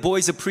many of the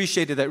boys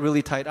appreciated that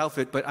really tight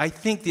outfit, but I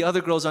think the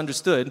other girls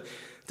understood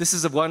this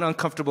is one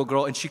uncomfortable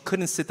girl, and she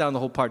couldn't sit down the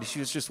whole party. She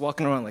was just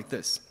walking around like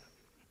this.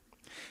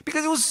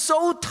 Because it was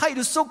so tight, it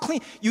was so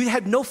clean. You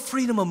had no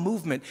freedom of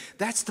movement.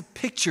 That's the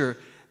picture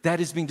that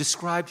is being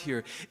described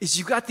here, is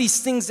you got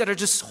these things that are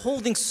just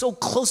holding so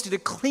closely, they're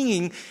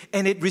clinging,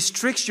 and it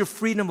restricts your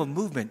freedom of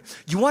movement.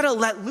 You want to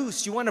let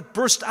loose. You want to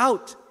burst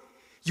out.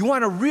 You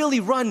want to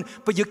really run,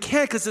 but you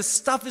can't because the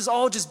stuff is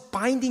all just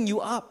binding you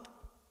up.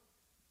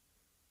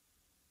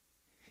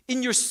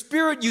 In your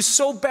spirit, you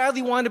so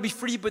badly want to be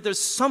free, but there's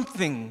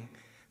something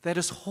that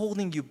is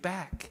holding you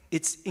back.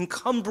 It's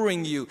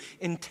encumbering you,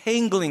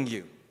 entangling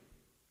you.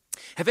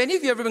 Have any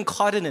of you ever been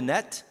caught in a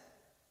net?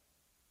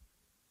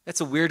 That's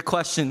a weird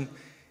question.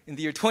 in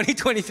the year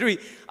 2023,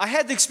 I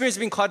had the experience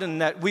of being caught in a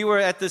net. We were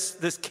at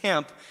this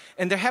camp,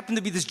 and there happened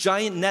to be this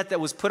giant net that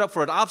was put up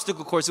for an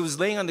obstacle course. It was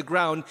laying on the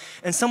ground,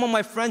 and some of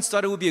my friends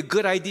thought it would be a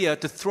good idea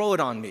to throw it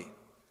on me.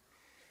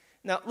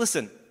 Now,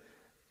 listen,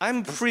 I'm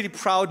a pretty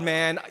proud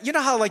man. You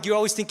know how like you're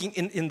always thinking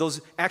in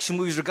those action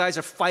movies where guys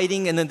are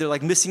fighting and then they're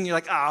like missing, you're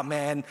like, ah,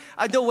 man,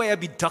 no way I'd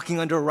be ducking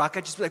under a rock.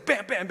 I'd just be like,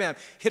 bam, bam, bam,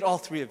 hit all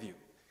three of you.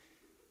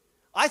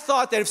 I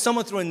thought that if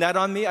someone threw a net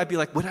on me, I'd be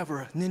like,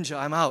 whatever, ninja,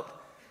 I'm out.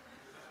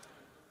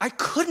 I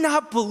could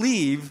not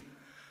believe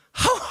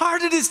how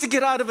hard it is to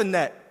get out of a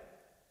net.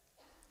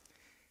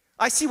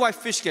 I see why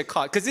fish get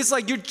caught, because it's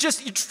like you're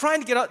trying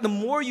to get out. The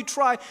more you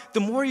try, the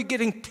more you're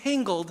getting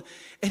tangled,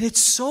 and it's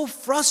so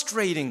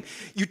frustrating.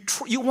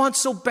 You want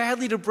so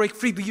badly to break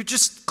free, but you're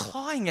just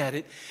clawing at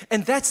it.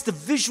 And that's the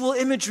visual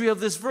imagery of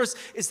this verse,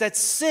 is that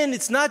sin,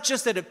 it's not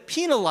just that it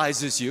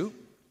penalizes you.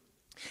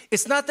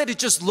 It's not that it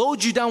just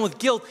loads you down with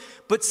guilt,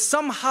 but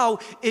somehow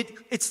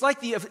it's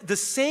like the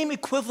same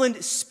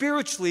equivalent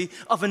spiritually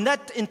of a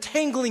net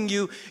entangling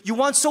you. You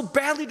want so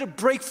badly to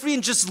break free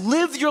and just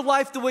live your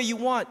life the way you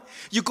want.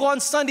 You go on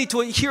Sunday to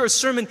hear a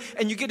sermon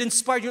and you get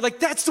inspired. You're like,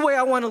 that's the way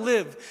I want to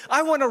live.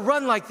 I want to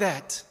run like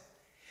that.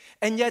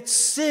 And yet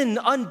sin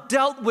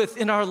undealt with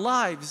in our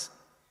lives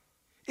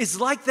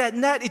is like that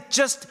net. It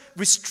just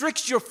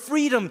restricts your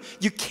freedom.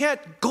 You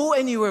can't go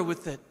anywhere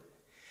with it.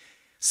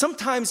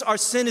 Sometimes our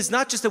sin is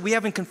not just that we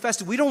haven't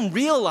confessed it. We don't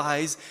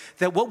realize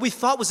that what we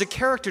thought was a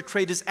character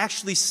trait is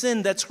actually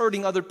sin that's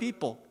hurting other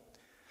people.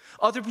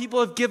 Other people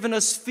have given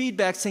us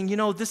feedback saying,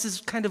 this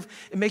is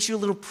it makes you a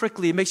little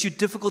prickly. It makes you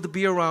difficult to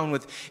be around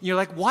with. And you're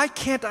like, why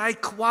can't I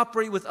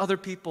cooperate with other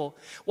people?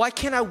 Why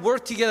can't I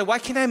work together? Why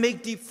can't I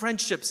make deep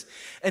friendships?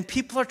 And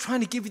people are trying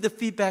to give you the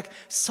feedback.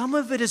 Some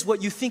of it is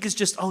what you think is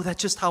just, that's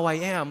just how I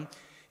am.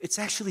 It's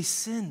actually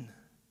sin.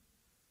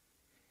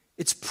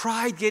 It's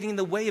pride getting in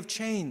the way of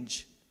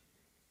change.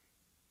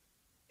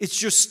 It's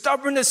your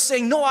stubbornness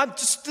saying, no,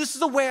 this is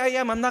the way I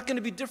am. I'm not going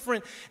to be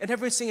different. And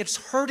everyone's saying it's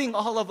hurting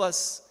all of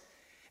us.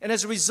 And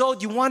as a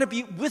result, you want to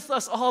be with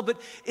us all,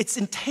 but it's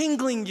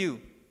entangling you.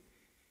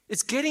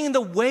 It's getting in the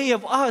way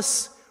of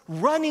us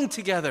running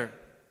together.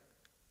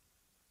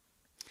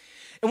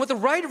 And what the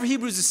writer of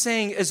Hebrews is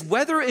saying is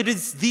whether it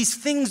is these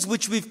things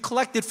which we've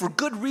collected for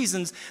good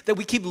reasons that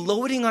we keep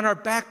loading on our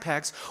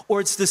backpacks, or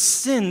it's the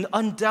sin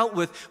undealt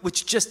with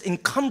which just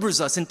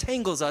encumbers us,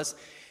 entangles us,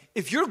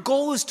 if your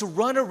goal is to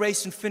run a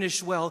race and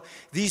finish well,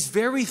 these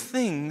very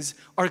things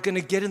are going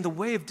to get in the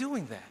way of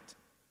doing that.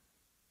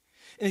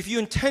 And if you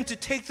intend to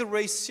take the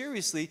race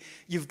seriously,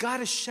 you've got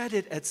to shed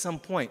it at some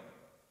point.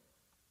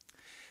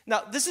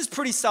 Now, this is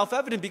pretty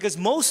self-evident because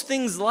most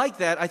things like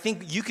that, I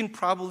think you can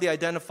probably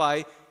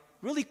identify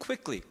really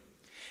quickly.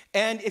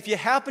 And if you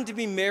happen to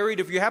be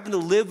married, if you happen to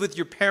live with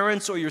your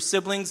parents or your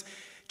siblings,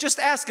 just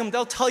ask them.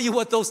 They'll tell you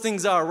what those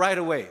things are right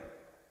away.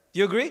 Do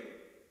you agree?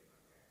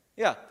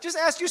 Yeah, just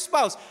ask your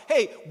spouse,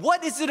 hey,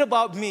 what is it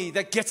about me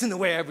that gets in the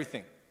way of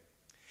everything?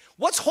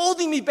 What's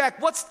holding me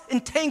back? What's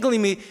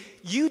entangling me?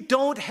 You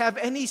don't have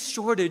any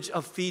shortage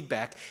of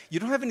feedback. You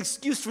don't have an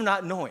excuse for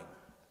not knowing.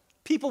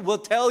 People will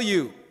tell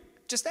you.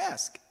 Just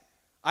ask.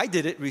 I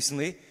did it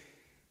recently.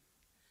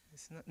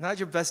 It's not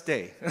your best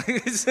day.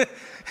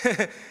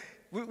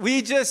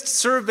 We just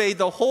surveyed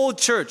the whole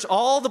church,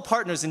 all the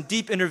partners in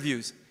deep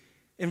interviews,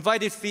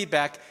 invited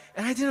feedback,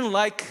 and I didn't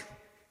like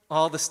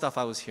all the stuff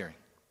I was hearing.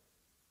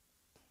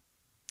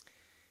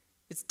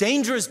 It's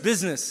dangerous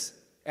business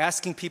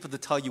asking people to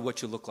tell you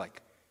what you look like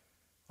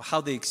or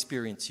how they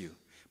experience you.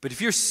 But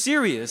if you're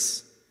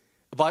serious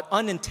about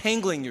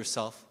unentangling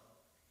yourself,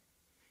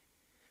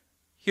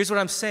 here's what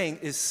I'm saying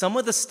is some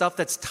of the stuff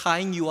that's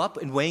tying you up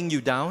and weighing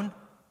you down,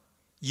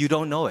 you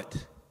don't know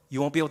it. You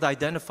won't be able to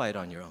identify it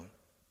on your own.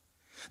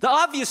 The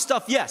obvious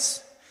stuff,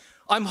 yes.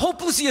 I'm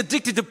hopelessly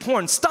addicted to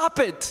porn. Stop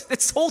it.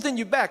 It's holding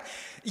you back.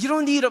 You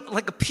don't need a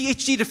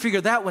PhD to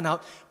figure that one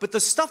out. But the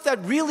stuff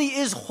that really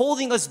is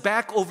holding us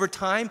back over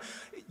time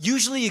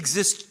usually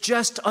exists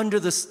just under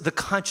the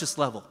conscious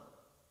level.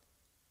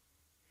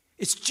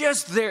 It's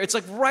just there. It's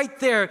like right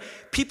there.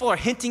 People are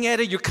hinting at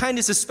it. You're kind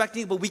of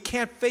suspecting it, but we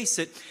can't face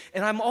it.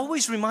 And I'm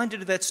always reminded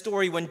of that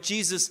story when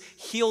Jesus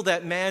healed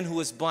that man who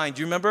was blind.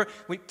 Do you remember?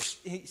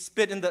 He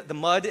spit in the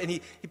mud and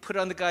he put it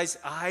on the guy's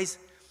eyes.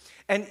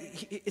 And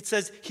it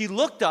says, he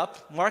looked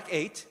up, Mark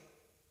 8,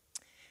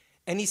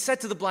 and he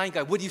said to the blind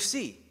guy, what do you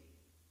see?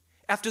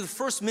 After the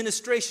first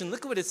ministration,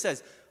 look at what it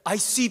says. I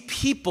see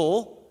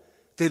people,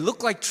 they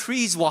look like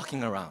trees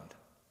walking around.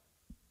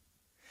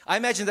 I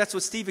imagine that's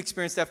what Steve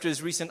experienced after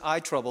his recent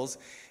eye troubles.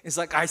 It's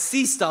like, I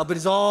see stuff, but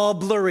it's all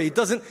blurry. It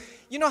doesn't,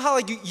 you know how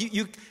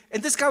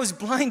and this guy was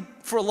blind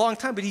for a long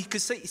time, but he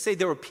could say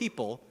there were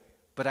people,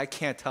 but I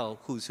can't tell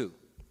who's who.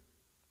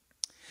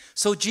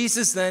 So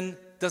Jesus then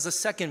does a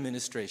second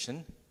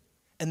ministration,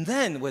 and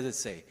then what does it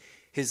say?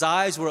 His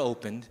eyes were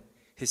opened,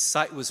 his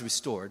sight was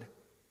restored,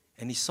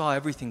 and he saw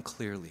everything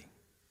clearly.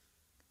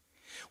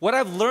 What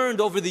I've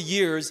learned over the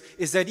years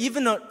is that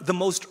even the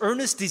most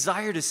earnest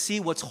desire to see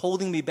what's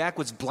holding me back,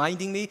 what's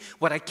blinding me,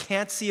 what I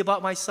can't see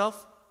about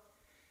myself,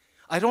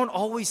 I don't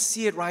always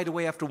see it right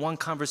away after one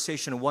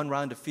conversation or one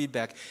round of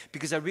feedback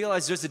because I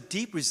realize there's a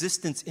deep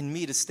resistance in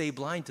me to stay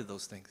blind to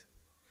those things.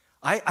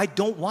 I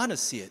don't want to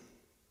see it.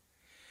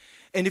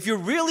 And if you're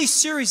really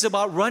serious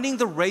about running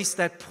the race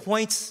that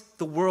points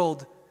the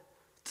world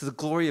to the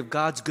glory of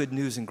God's good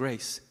news and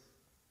grace,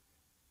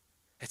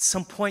 at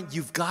some point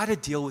you've got to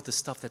deal with the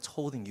stuff that's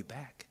holding you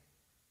back,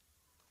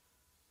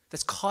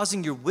 that's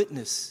causing your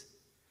witness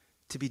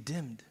to be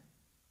dimmed.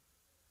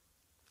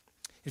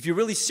 If you're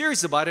really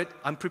serious about it,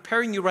 I'm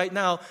preparing you right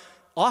now.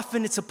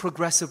 Often it's a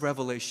progressive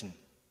revelation.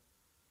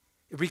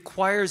 It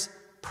requires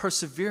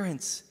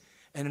perseverance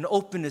and an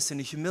openness and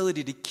a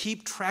humility to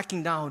keep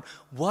tracking down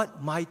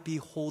what might be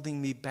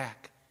holding me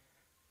back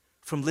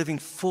from living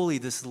fully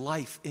this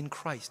life in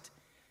Christ,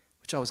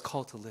 which I was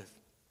called to live.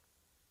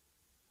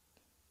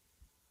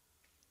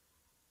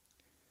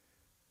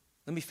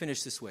 Let me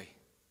finish this way.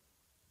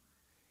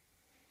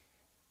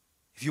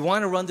 If you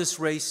want to run this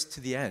race to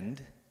the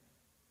end,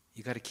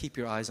 you got to keep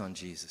your eyes on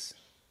Jesus.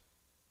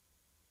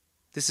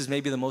 This is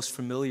maybe the most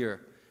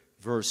familiar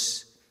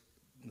verse,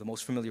 the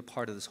most familiar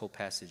part of this whole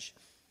passage.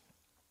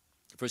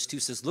 Verse 2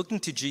 says, looking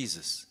to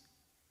Jesus,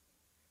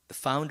 the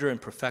founder and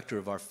perfecter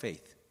of our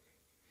faith,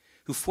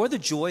 who for the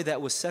joy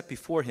that was set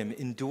before him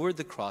endured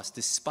the cross,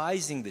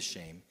 despising the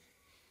shame,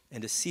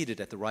 and is seated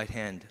at the right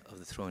hand of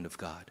the throne of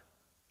God.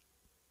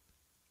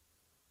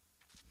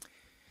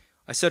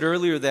 I said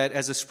earlier that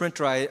as a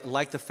sprinter, I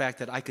liked the fact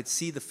that I could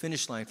see the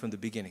finish line from the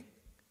beginning.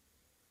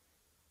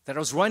 That I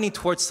was running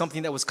towards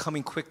something that was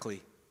coming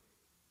quickly,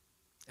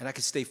 and I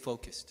could stay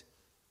focused.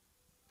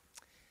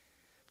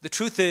 The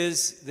truth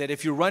is that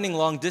if you're running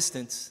long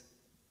distance,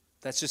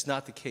 that's just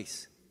not the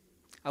case.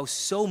 I was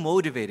so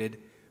motivated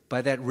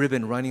by that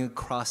ribbon running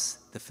across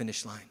the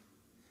finish line.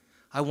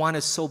 I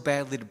wanted so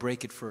badly to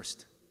break it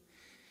first.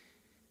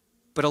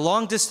 But a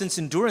long-distance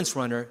endurance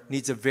runner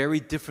needs a very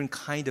different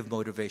kind of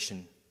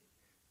motivation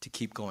to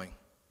keep going.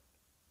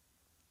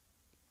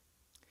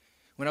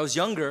 When I was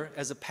younger,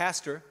 as a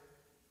pastor,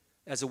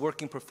 as a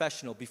working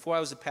professional, before I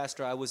was a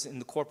pastor, I was in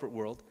the corporate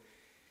world.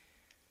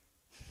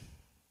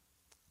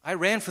 I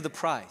ran for the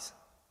prize.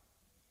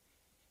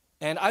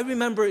 And I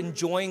remember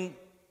enjoying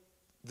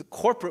the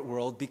corporate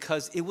world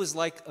because it was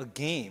like a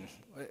game.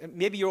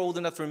 Maybe you're old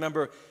enough to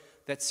remember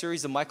that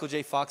series of Michael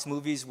J. Fox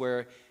movies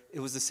where it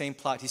was the same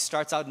plot. He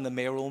starts out in the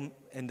mailroom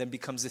and then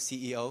becomes the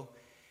CEO.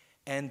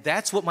 And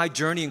that's what my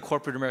journey in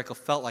corporate America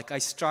felt like. I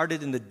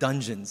started in the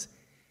dungeons.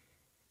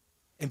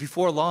 And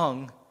before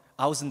long,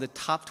 I was in the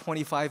top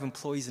 25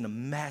 employees in a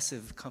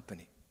massive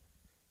company.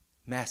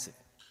 Massive.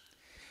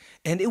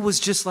 And it was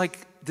just like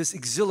this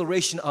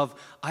exhilaration of,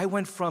 I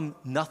went from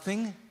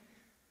nothing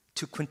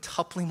to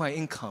quintupling my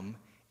income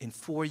in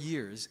 4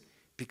 years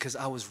because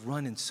I was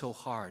running so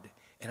hard.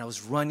 And I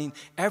was running,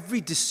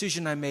 every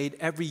decision I made,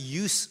 every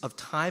use of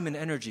time and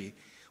energy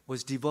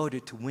was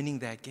devoted to winning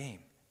that game.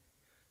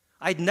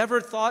 I'd never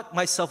thought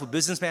myself a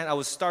businessman. I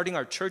was starting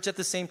our church at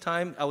the same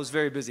time. I was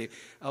very busy.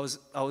 I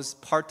was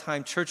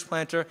part-time church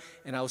planter,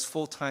 and I was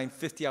full-time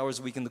 50 hours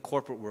a week in the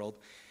corporate world.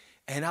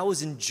 And I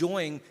was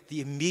enjoying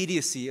the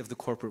immediacy of the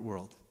corporate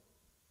world.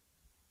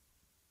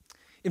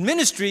 In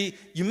ministry,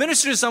 you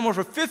minister to someone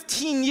for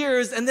 15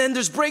 years, and then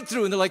there's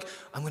breakthrough, and they're like,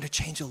 I'm going to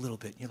change a little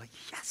bit. And you're like,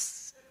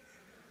 yes.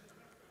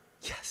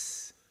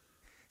 Yes.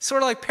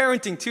 Sort of like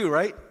parenting too,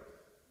 right?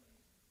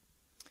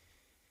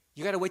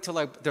 You got to wait till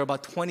they're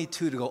about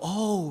 22 to go,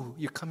 oh,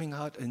 you're coming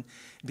out and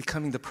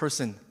becoming the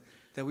person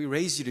that we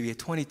raised you to be at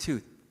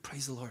 22.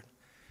 Praise the Lord.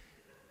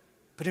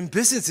 But in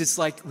business, it's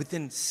like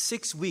within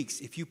 6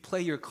 weeks, if you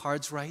play your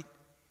cards right,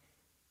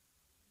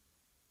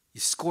 you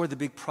score the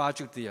big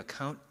project, the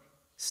account,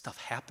 stuff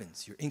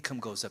happens. Your income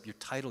goes up, your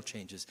title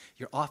changes,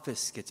 your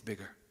office gets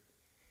bigger.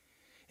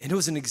 And it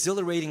was an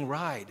exhilarating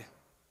ride.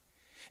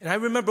 And I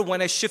remember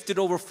when I shifted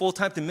over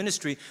full-time to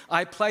ministry,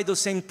 I applied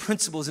those same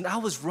principles, and I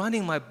was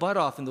running my butt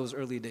off in those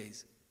early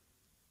days.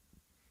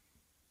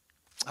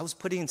 I was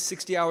putting in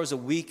 60 hours a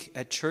week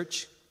at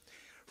church,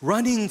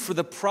 running for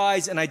the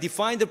prize, and I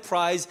defined the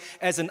prize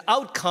as an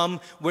outcome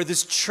where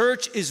this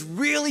church is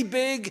really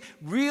big,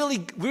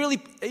 really,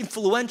 really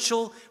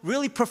influential,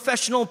 really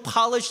professional,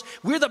 polished.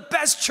 We're the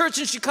best church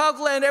in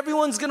Chicagoland.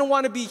 Everyone's going to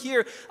want to be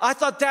here. I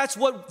thought that's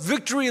what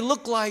victory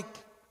looked like.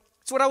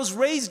 It's what I was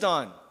raised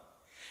on.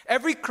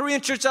 Every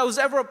Korean church I was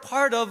ever a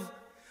part of,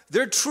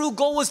 their true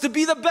goal was to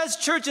be the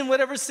best church in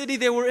whatever city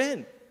they were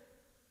in.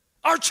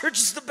 Our church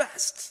is the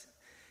best.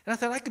 And I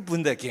thought I could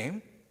win that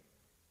game.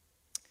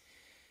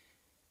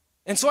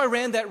 And so I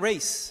ran that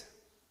race.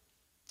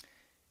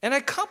 And I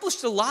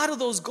accomplished a lot of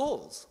those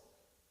goals.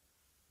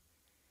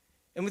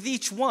 And with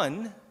each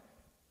one,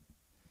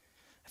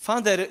 I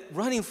found that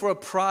running for a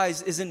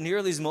prize isn't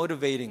nearly as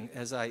motivating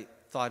as I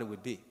thought it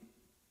would be.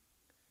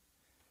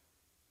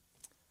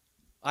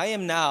 I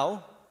am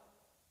now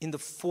in the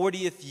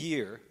 40th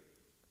year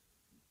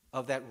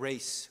of that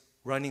race,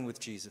 running with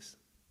Jesus.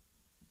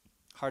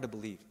 Hard to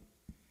believe.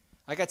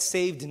 I got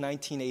saved in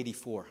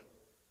 1984.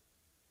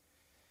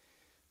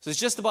 So it's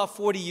just about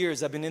 40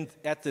 years I've been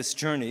at this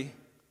journey.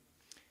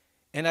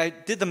 And I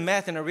did the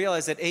math and I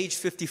realized at age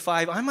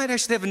 55, I might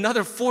actually have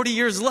another 40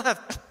 years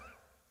left.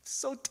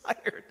 So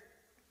tired.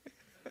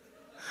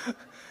 And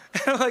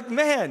I'm like,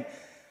 man,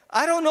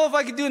 I don't know if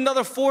I could do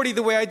another 40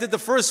 the way I did the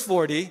first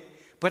 40,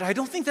 but I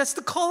don't think that's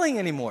the calling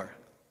anymore.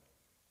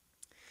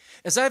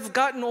 As I've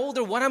gotten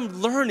older, what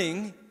I'm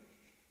learning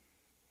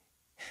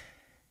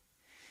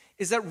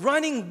is that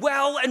running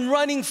well and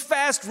running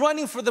fast,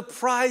 running for the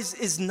prize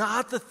is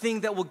not the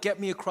thing that will get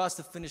me across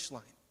the finish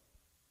line.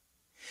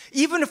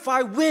 Even if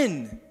I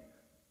win,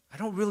 I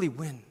don't really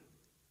win.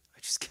 I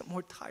just get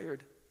more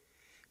tired,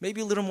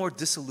 maybe a little more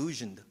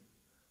disillusioned,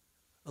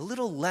 a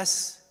little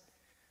less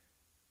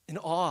in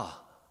awe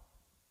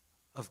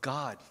of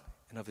God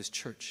and of His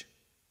church.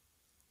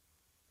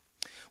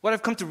 What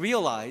I've come to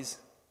realize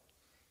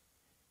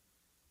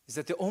is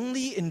that the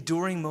only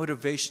enduring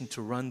motivation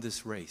to run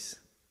this race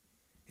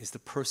is the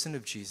person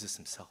of Jesus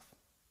Himself.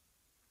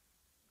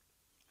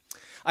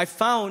 I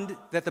found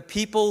that the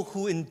people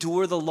who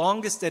endure the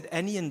longest at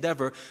any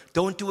endeavor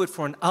don't do it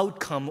for an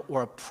outcome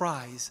or a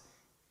prize,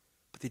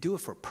 but they do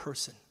it for a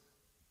person.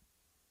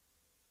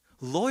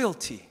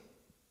 Loyalty,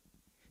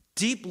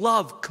 deep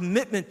love,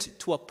 commitment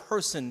to a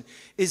person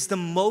is the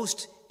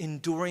most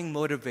enduring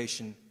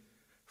motivation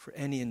for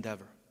any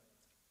endeavor.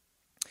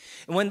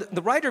 And when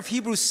the writer of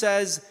Hebrews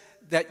says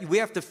that we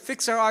have to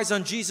fix our eyes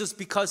on Jesus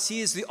because He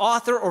is the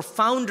author or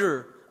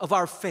founder of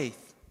our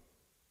faith,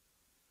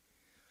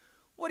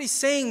 what he's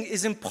saying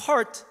is in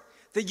part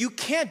that you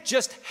can't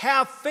just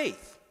have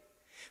faith.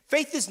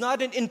 Faith is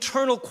not an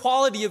internal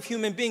quality of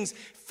human beings.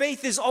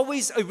 Faith is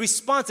always a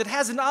response. It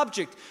has an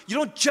object. You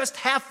don't just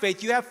have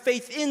faith. You have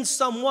faith in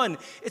someone.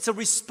 It's a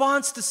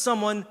response to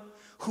someone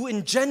who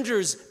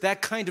engenders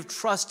that kind of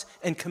trust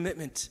and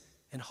commitment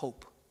and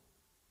hope.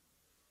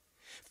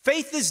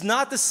 Faith is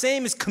not the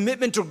same as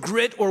commitment or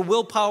grit or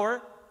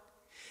willpower.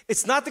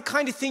 It's not the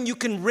kind of thing you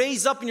can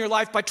raise up in your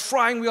life by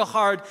trying real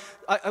hard.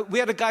 We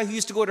had a guy who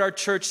used to go to our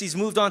church. He's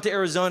moved on to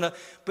Arizona.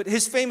 But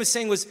his famous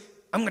saying was,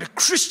 I'm going to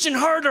Christian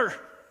harder.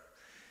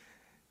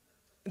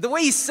 The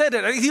way he said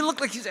it, he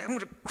looked like he's I'm going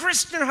to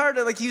Christian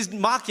harder, like he was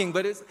mocking.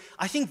 But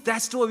I think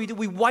that's the way we do.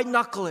 We white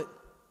knuckle it.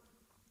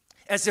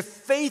 As if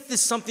faith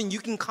is something you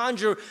can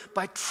conjure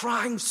by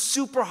trying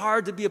super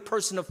hard to be a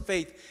person of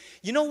faith.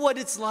 You know what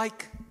it's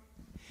like?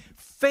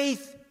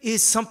 Faith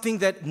is something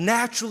that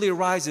naturally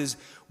arises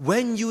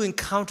when you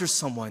encounter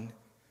someone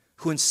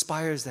who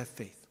inspires that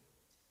faith.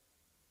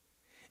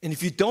 And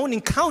if you don't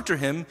encounter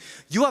him,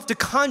 you have to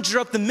conjure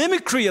up the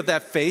mimicry of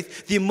that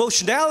faith, the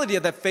emotionality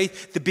of that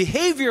faith, the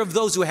behavior of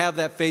those who have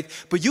that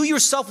faith, but you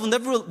yourself will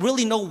never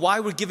really know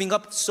why we're giving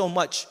up so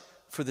much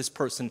for this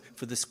person,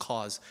 for this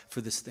cause,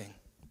 for this thing.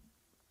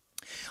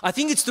 I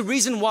think it's the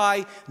reason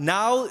why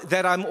now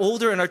that I'm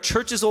older and our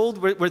church is old,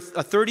 we're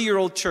a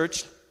 30-year-old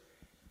church,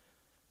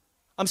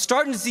 I'm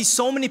starting to see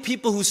so many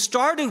people who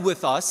started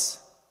with us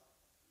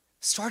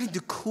starting to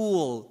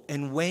cool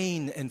and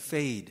wane and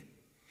fade.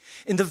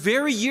 In the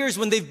very years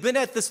when they've been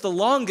at this the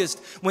longest,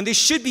 when they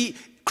should be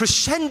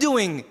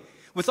crescendoing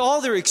with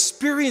all their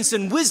experience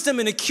and wisdom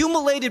and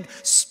accumulated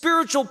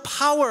spiritual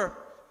power,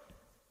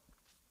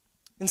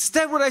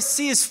 instead what I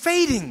see is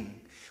fading,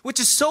 which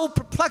is so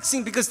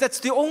perplexing because that's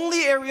the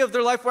only area of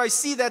their life where I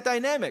see that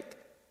dynamic.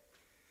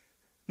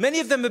 Many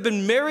of them have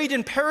been married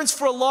and parents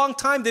for a long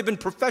time. They've been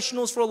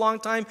professionals for a long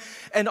time.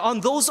 And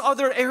on those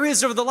other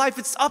areas of their life,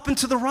 it's up and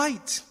to the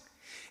right.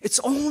 It's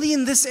only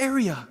in this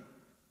area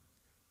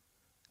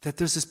that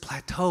there's this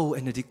plateau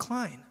and a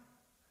decline.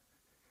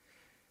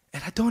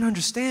 And I don't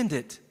understand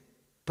it,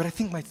 but I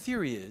think my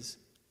theory is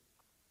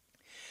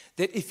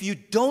that if you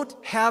don't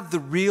have the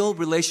real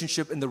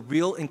relationship and the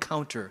real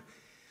encounter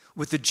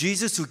with the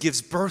Jesus who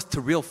gives birth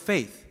to real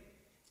faith,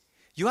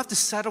 you have to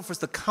settle for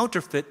the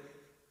counterfeit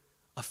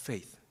of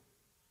faith.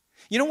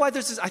 You know why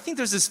I think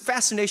there's this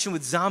fascination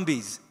with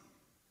zombies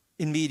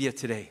in media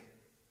today.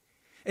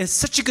 And it's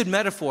such a good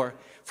metaphor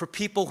for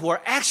people who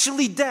are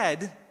actually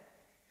dead,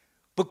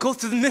 but go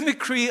through the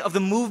mimicry of the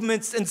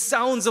movements and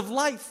sounds of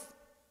life.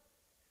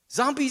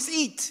 Zombies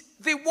eat,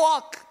 they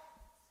walk,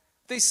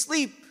 they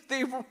sleep,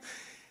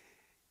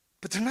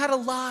 but they're not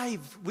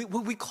alive.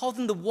 We call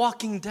them the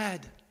walking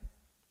dead.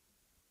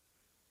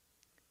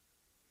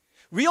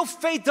 Real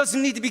faith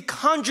doesn't need to be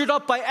conjured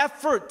up by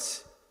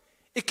effort.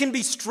 It can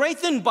be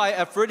strengthened by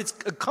effort, it's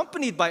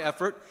accompanied by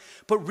effort,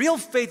 but real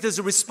faith is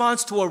a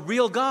response to a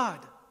real God.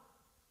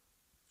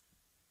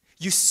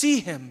 You see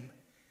Him,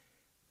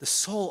 the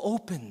soul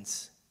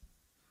opens.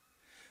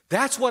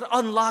 That's what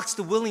unlocks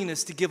the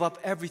willingness to give up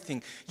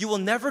everything. You will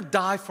never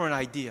die for an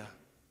idea.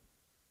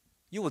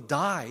 You will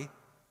die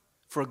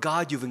for a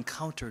God you've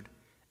encountered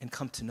and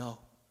come to know.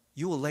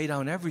 You will lay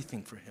down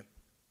everything for Him.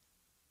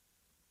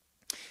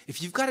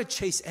 If you've got to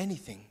chase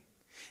anything,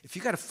 if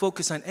you've got to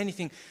focus on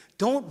anything,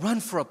 don't run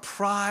for a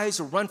prize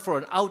or run for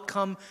an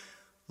outcome.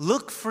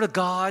 Look for the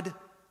God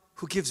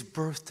who gives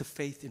birth to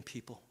faith in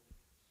people.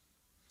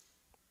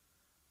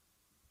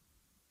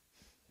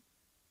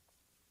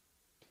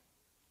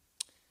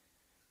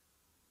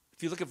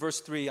 If you look at verse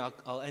 3,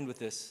 I'll end with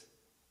this.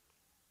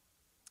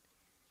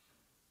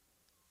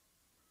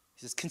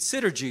 He says,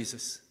 consider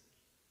Jesus.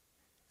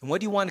 And what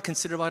do you want to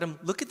consider about him?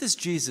 Look at this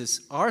Jesus,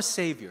 our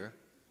Savior,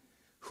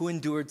 who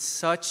endured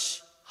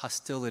such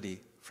hostility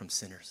from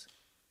sinners.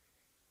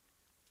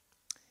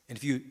 And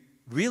if you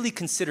really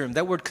consider him,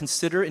 that word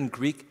consider in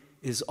Greek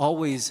is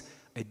always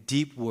a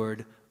deep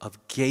word of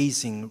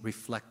gazing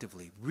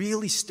reflectively,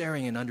 really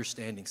staring and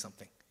understanding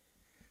something.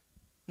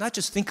 Not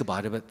just think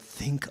about it, but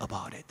think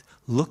about it.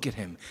 Look at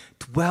him,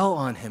 dwell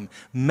on him,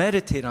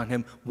 meditate on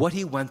him, what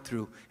he went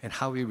through, and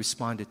how he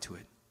responded to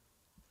it.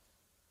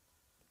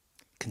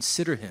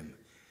 Consider him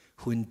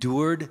who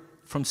endured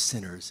from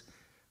sinners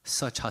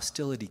such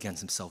hostility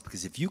against himself.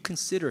 Because if you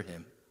consider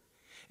him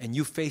and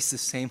you face the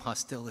same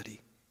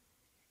hostility,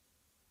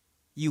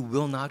 you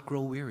will not grow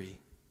weary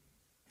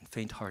and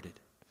faint-hearted.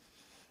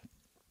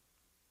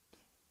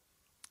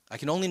 I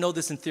can only know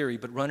this in theory,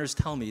 but runners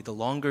tell me the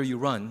longer you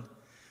run,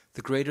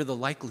 the greater the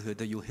likelihood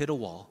that you'll hit a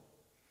wall.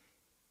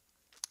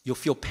 You'll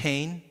feel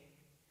pain,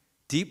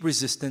 deep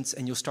resistance,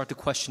 and you'll start to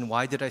question,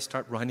 why did I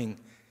start running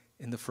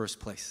in the first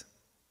place?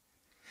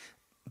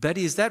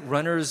 Betty, is that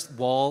runner's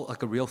wall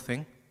like a real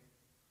thing?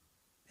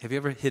 Have you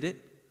ever hit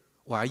it?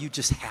 Or are you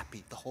just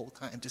happy the whole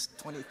time? Just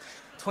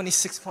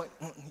 26 point,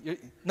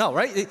 no,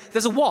 right?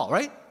 There's a wall,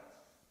 right?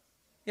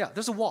 Yeah,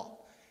 there's a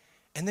wall.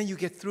 And then you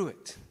get through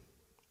it.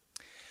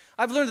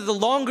 I've learned that the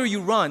longer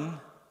you run,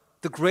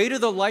 the greater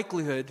the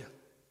likelihood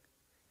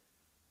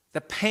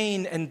that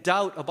pain and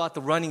doubt about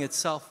the running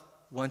itself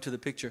will enter the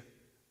picture.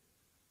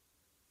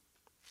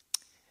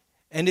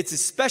 And it's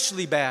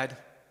especially bad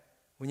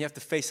when you have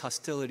to face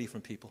hostility from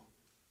people.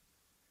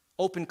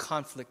 Open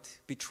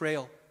conflict,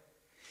 betrayal,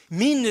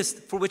 meanness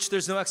for which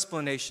there's no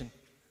explanation,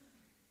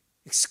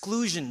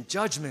 exclusion,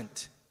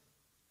 judgment.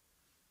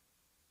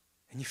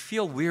 And you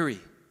feel weary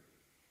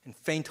and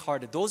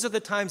faint-hearted. Those are the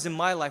times in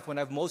my life when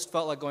I've most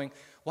felt like going,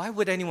 why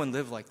would anyone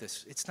live like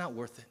this? It's not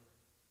worth it.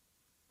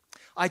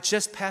 I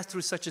just passed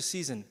through such a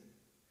season.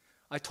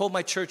 I told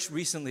my church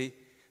recently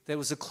that it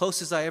was the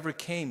closest I ever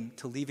came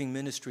to leaving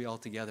ministry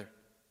altogether.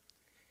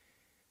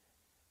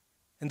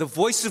 And the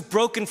voice of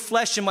broken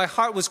flesh in my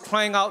heart was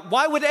crying out,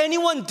 why would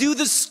anyone do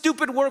this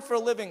stupid work for a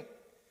living?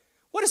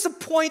 What is the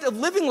point of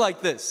living like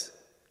this?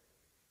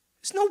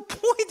 There's no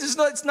point.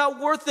 It's not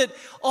worth it.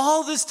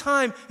 All this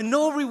time and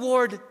no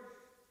reward,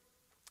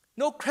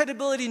 no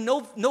credibility,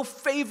 no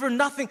favor,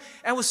 nothing.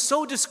 I was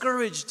so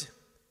discouraged.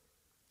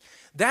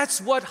 That's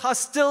what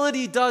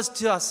hostility does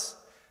to us.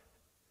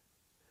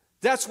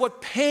 That's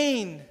what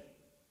pain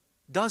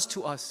does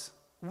to us.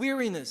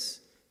 Weariness,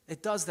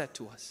 it does that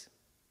to us.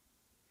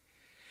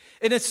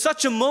 And at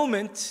such a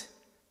moment,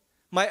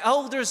 my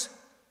elders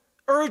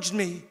urged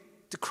me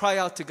to cry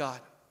out to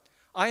God.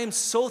 I am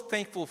so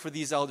thankful for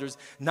these elders,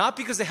 not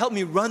because they helped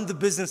me run the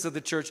business of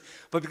the church,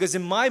 but because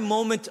in my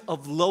moment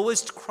of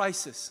lowest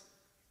crisis,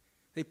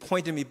 they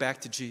pointed me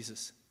back to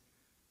Jesus.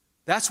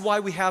 That's why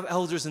we have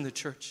elders in the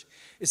church.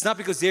 It's not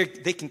because they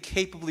can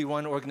capably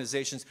run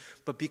organizations,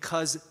 but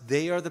because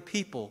they are the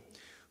people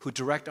who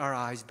direct our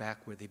eyes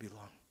back where they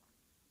belong.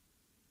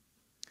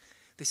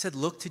 They said,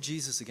 look to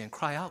Jesus again,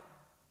 cry out.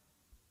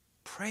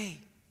 Pray.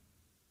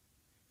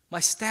 My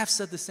staff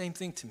said the same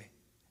thing to me.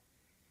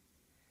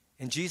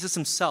 And Jesus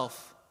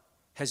himself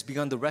has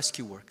begun the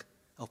rescue work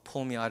of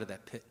pulling me out of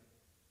that pit.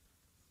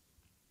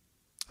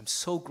 I'm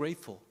so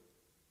grateful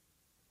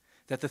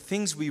that the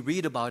things we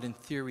read about in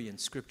theory and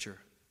scripture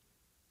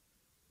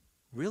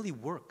really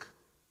work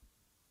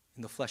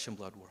in the flesh and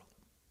blood world.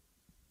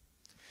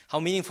 How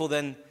meaningful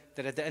then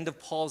that at the end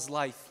of Paul's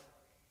life,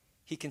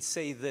 he can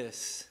say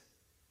this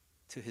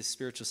to his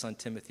spiritual son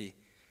Timothy,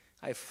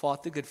 I have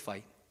fought the good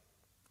fight.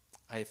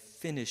 I have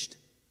finished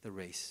the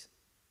race.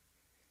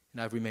 And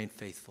I've remained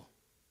faithful.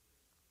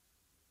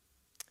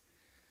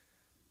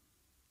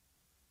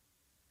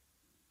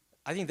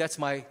 I think that's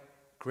my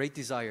great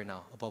desire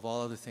now, above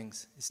all other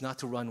things. It's not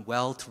to run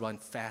well, to run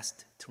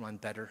fast, to run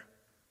better,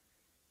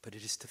 but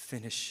it is to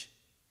finish,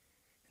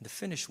 and to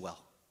finish well.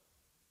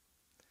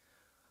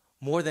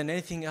 More than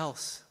anything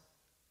else,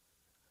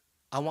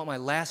 I want my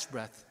last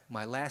breath,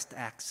 my last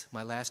acts,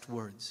 my last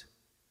words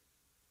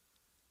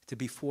to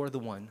be for the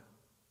one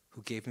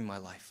who gave me my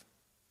life.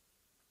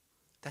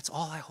 That's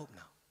all I hope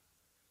now.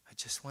 I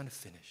just want to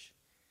finish,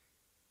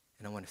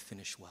 and I want to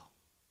finish well.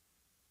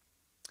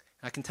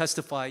 And I can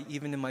testify,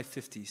 even in my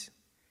 50s,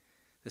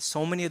 that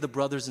so many of the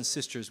brothers and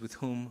sisters with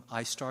whom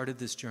I started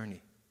this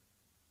journey,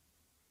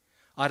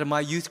 out of my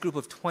youth group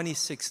of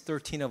 26,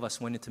 13 of us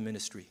went into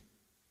ministry.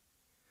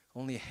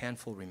 Only a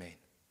handful remain.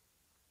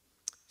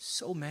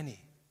 So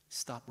many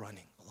stopped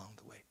running along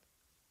the way.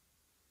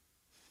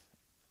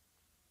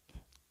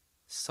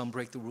 Some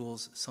break the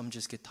rules, some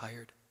just get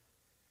tired.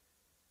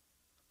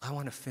 I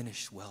want to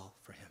finish well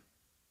for him.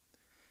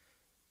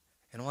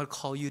 And I want to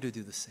call you to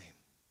do the same.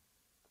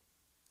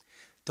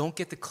 Don't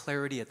get the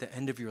clarity at the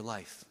end of your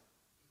life,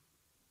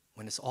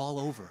 when it's all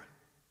over,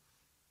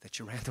 that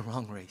you ran the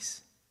wrong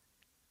race.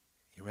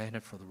 You ran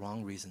it for the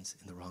wrong reasons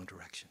in the wrong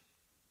direction.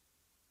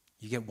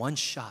 You get one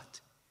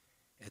shot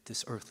at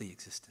this earthly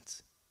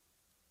existence.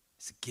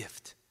 It's a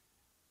gift.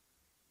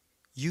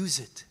 Use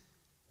it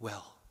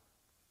well.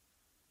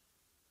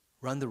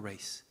 Run the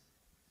race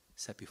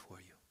set before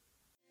you.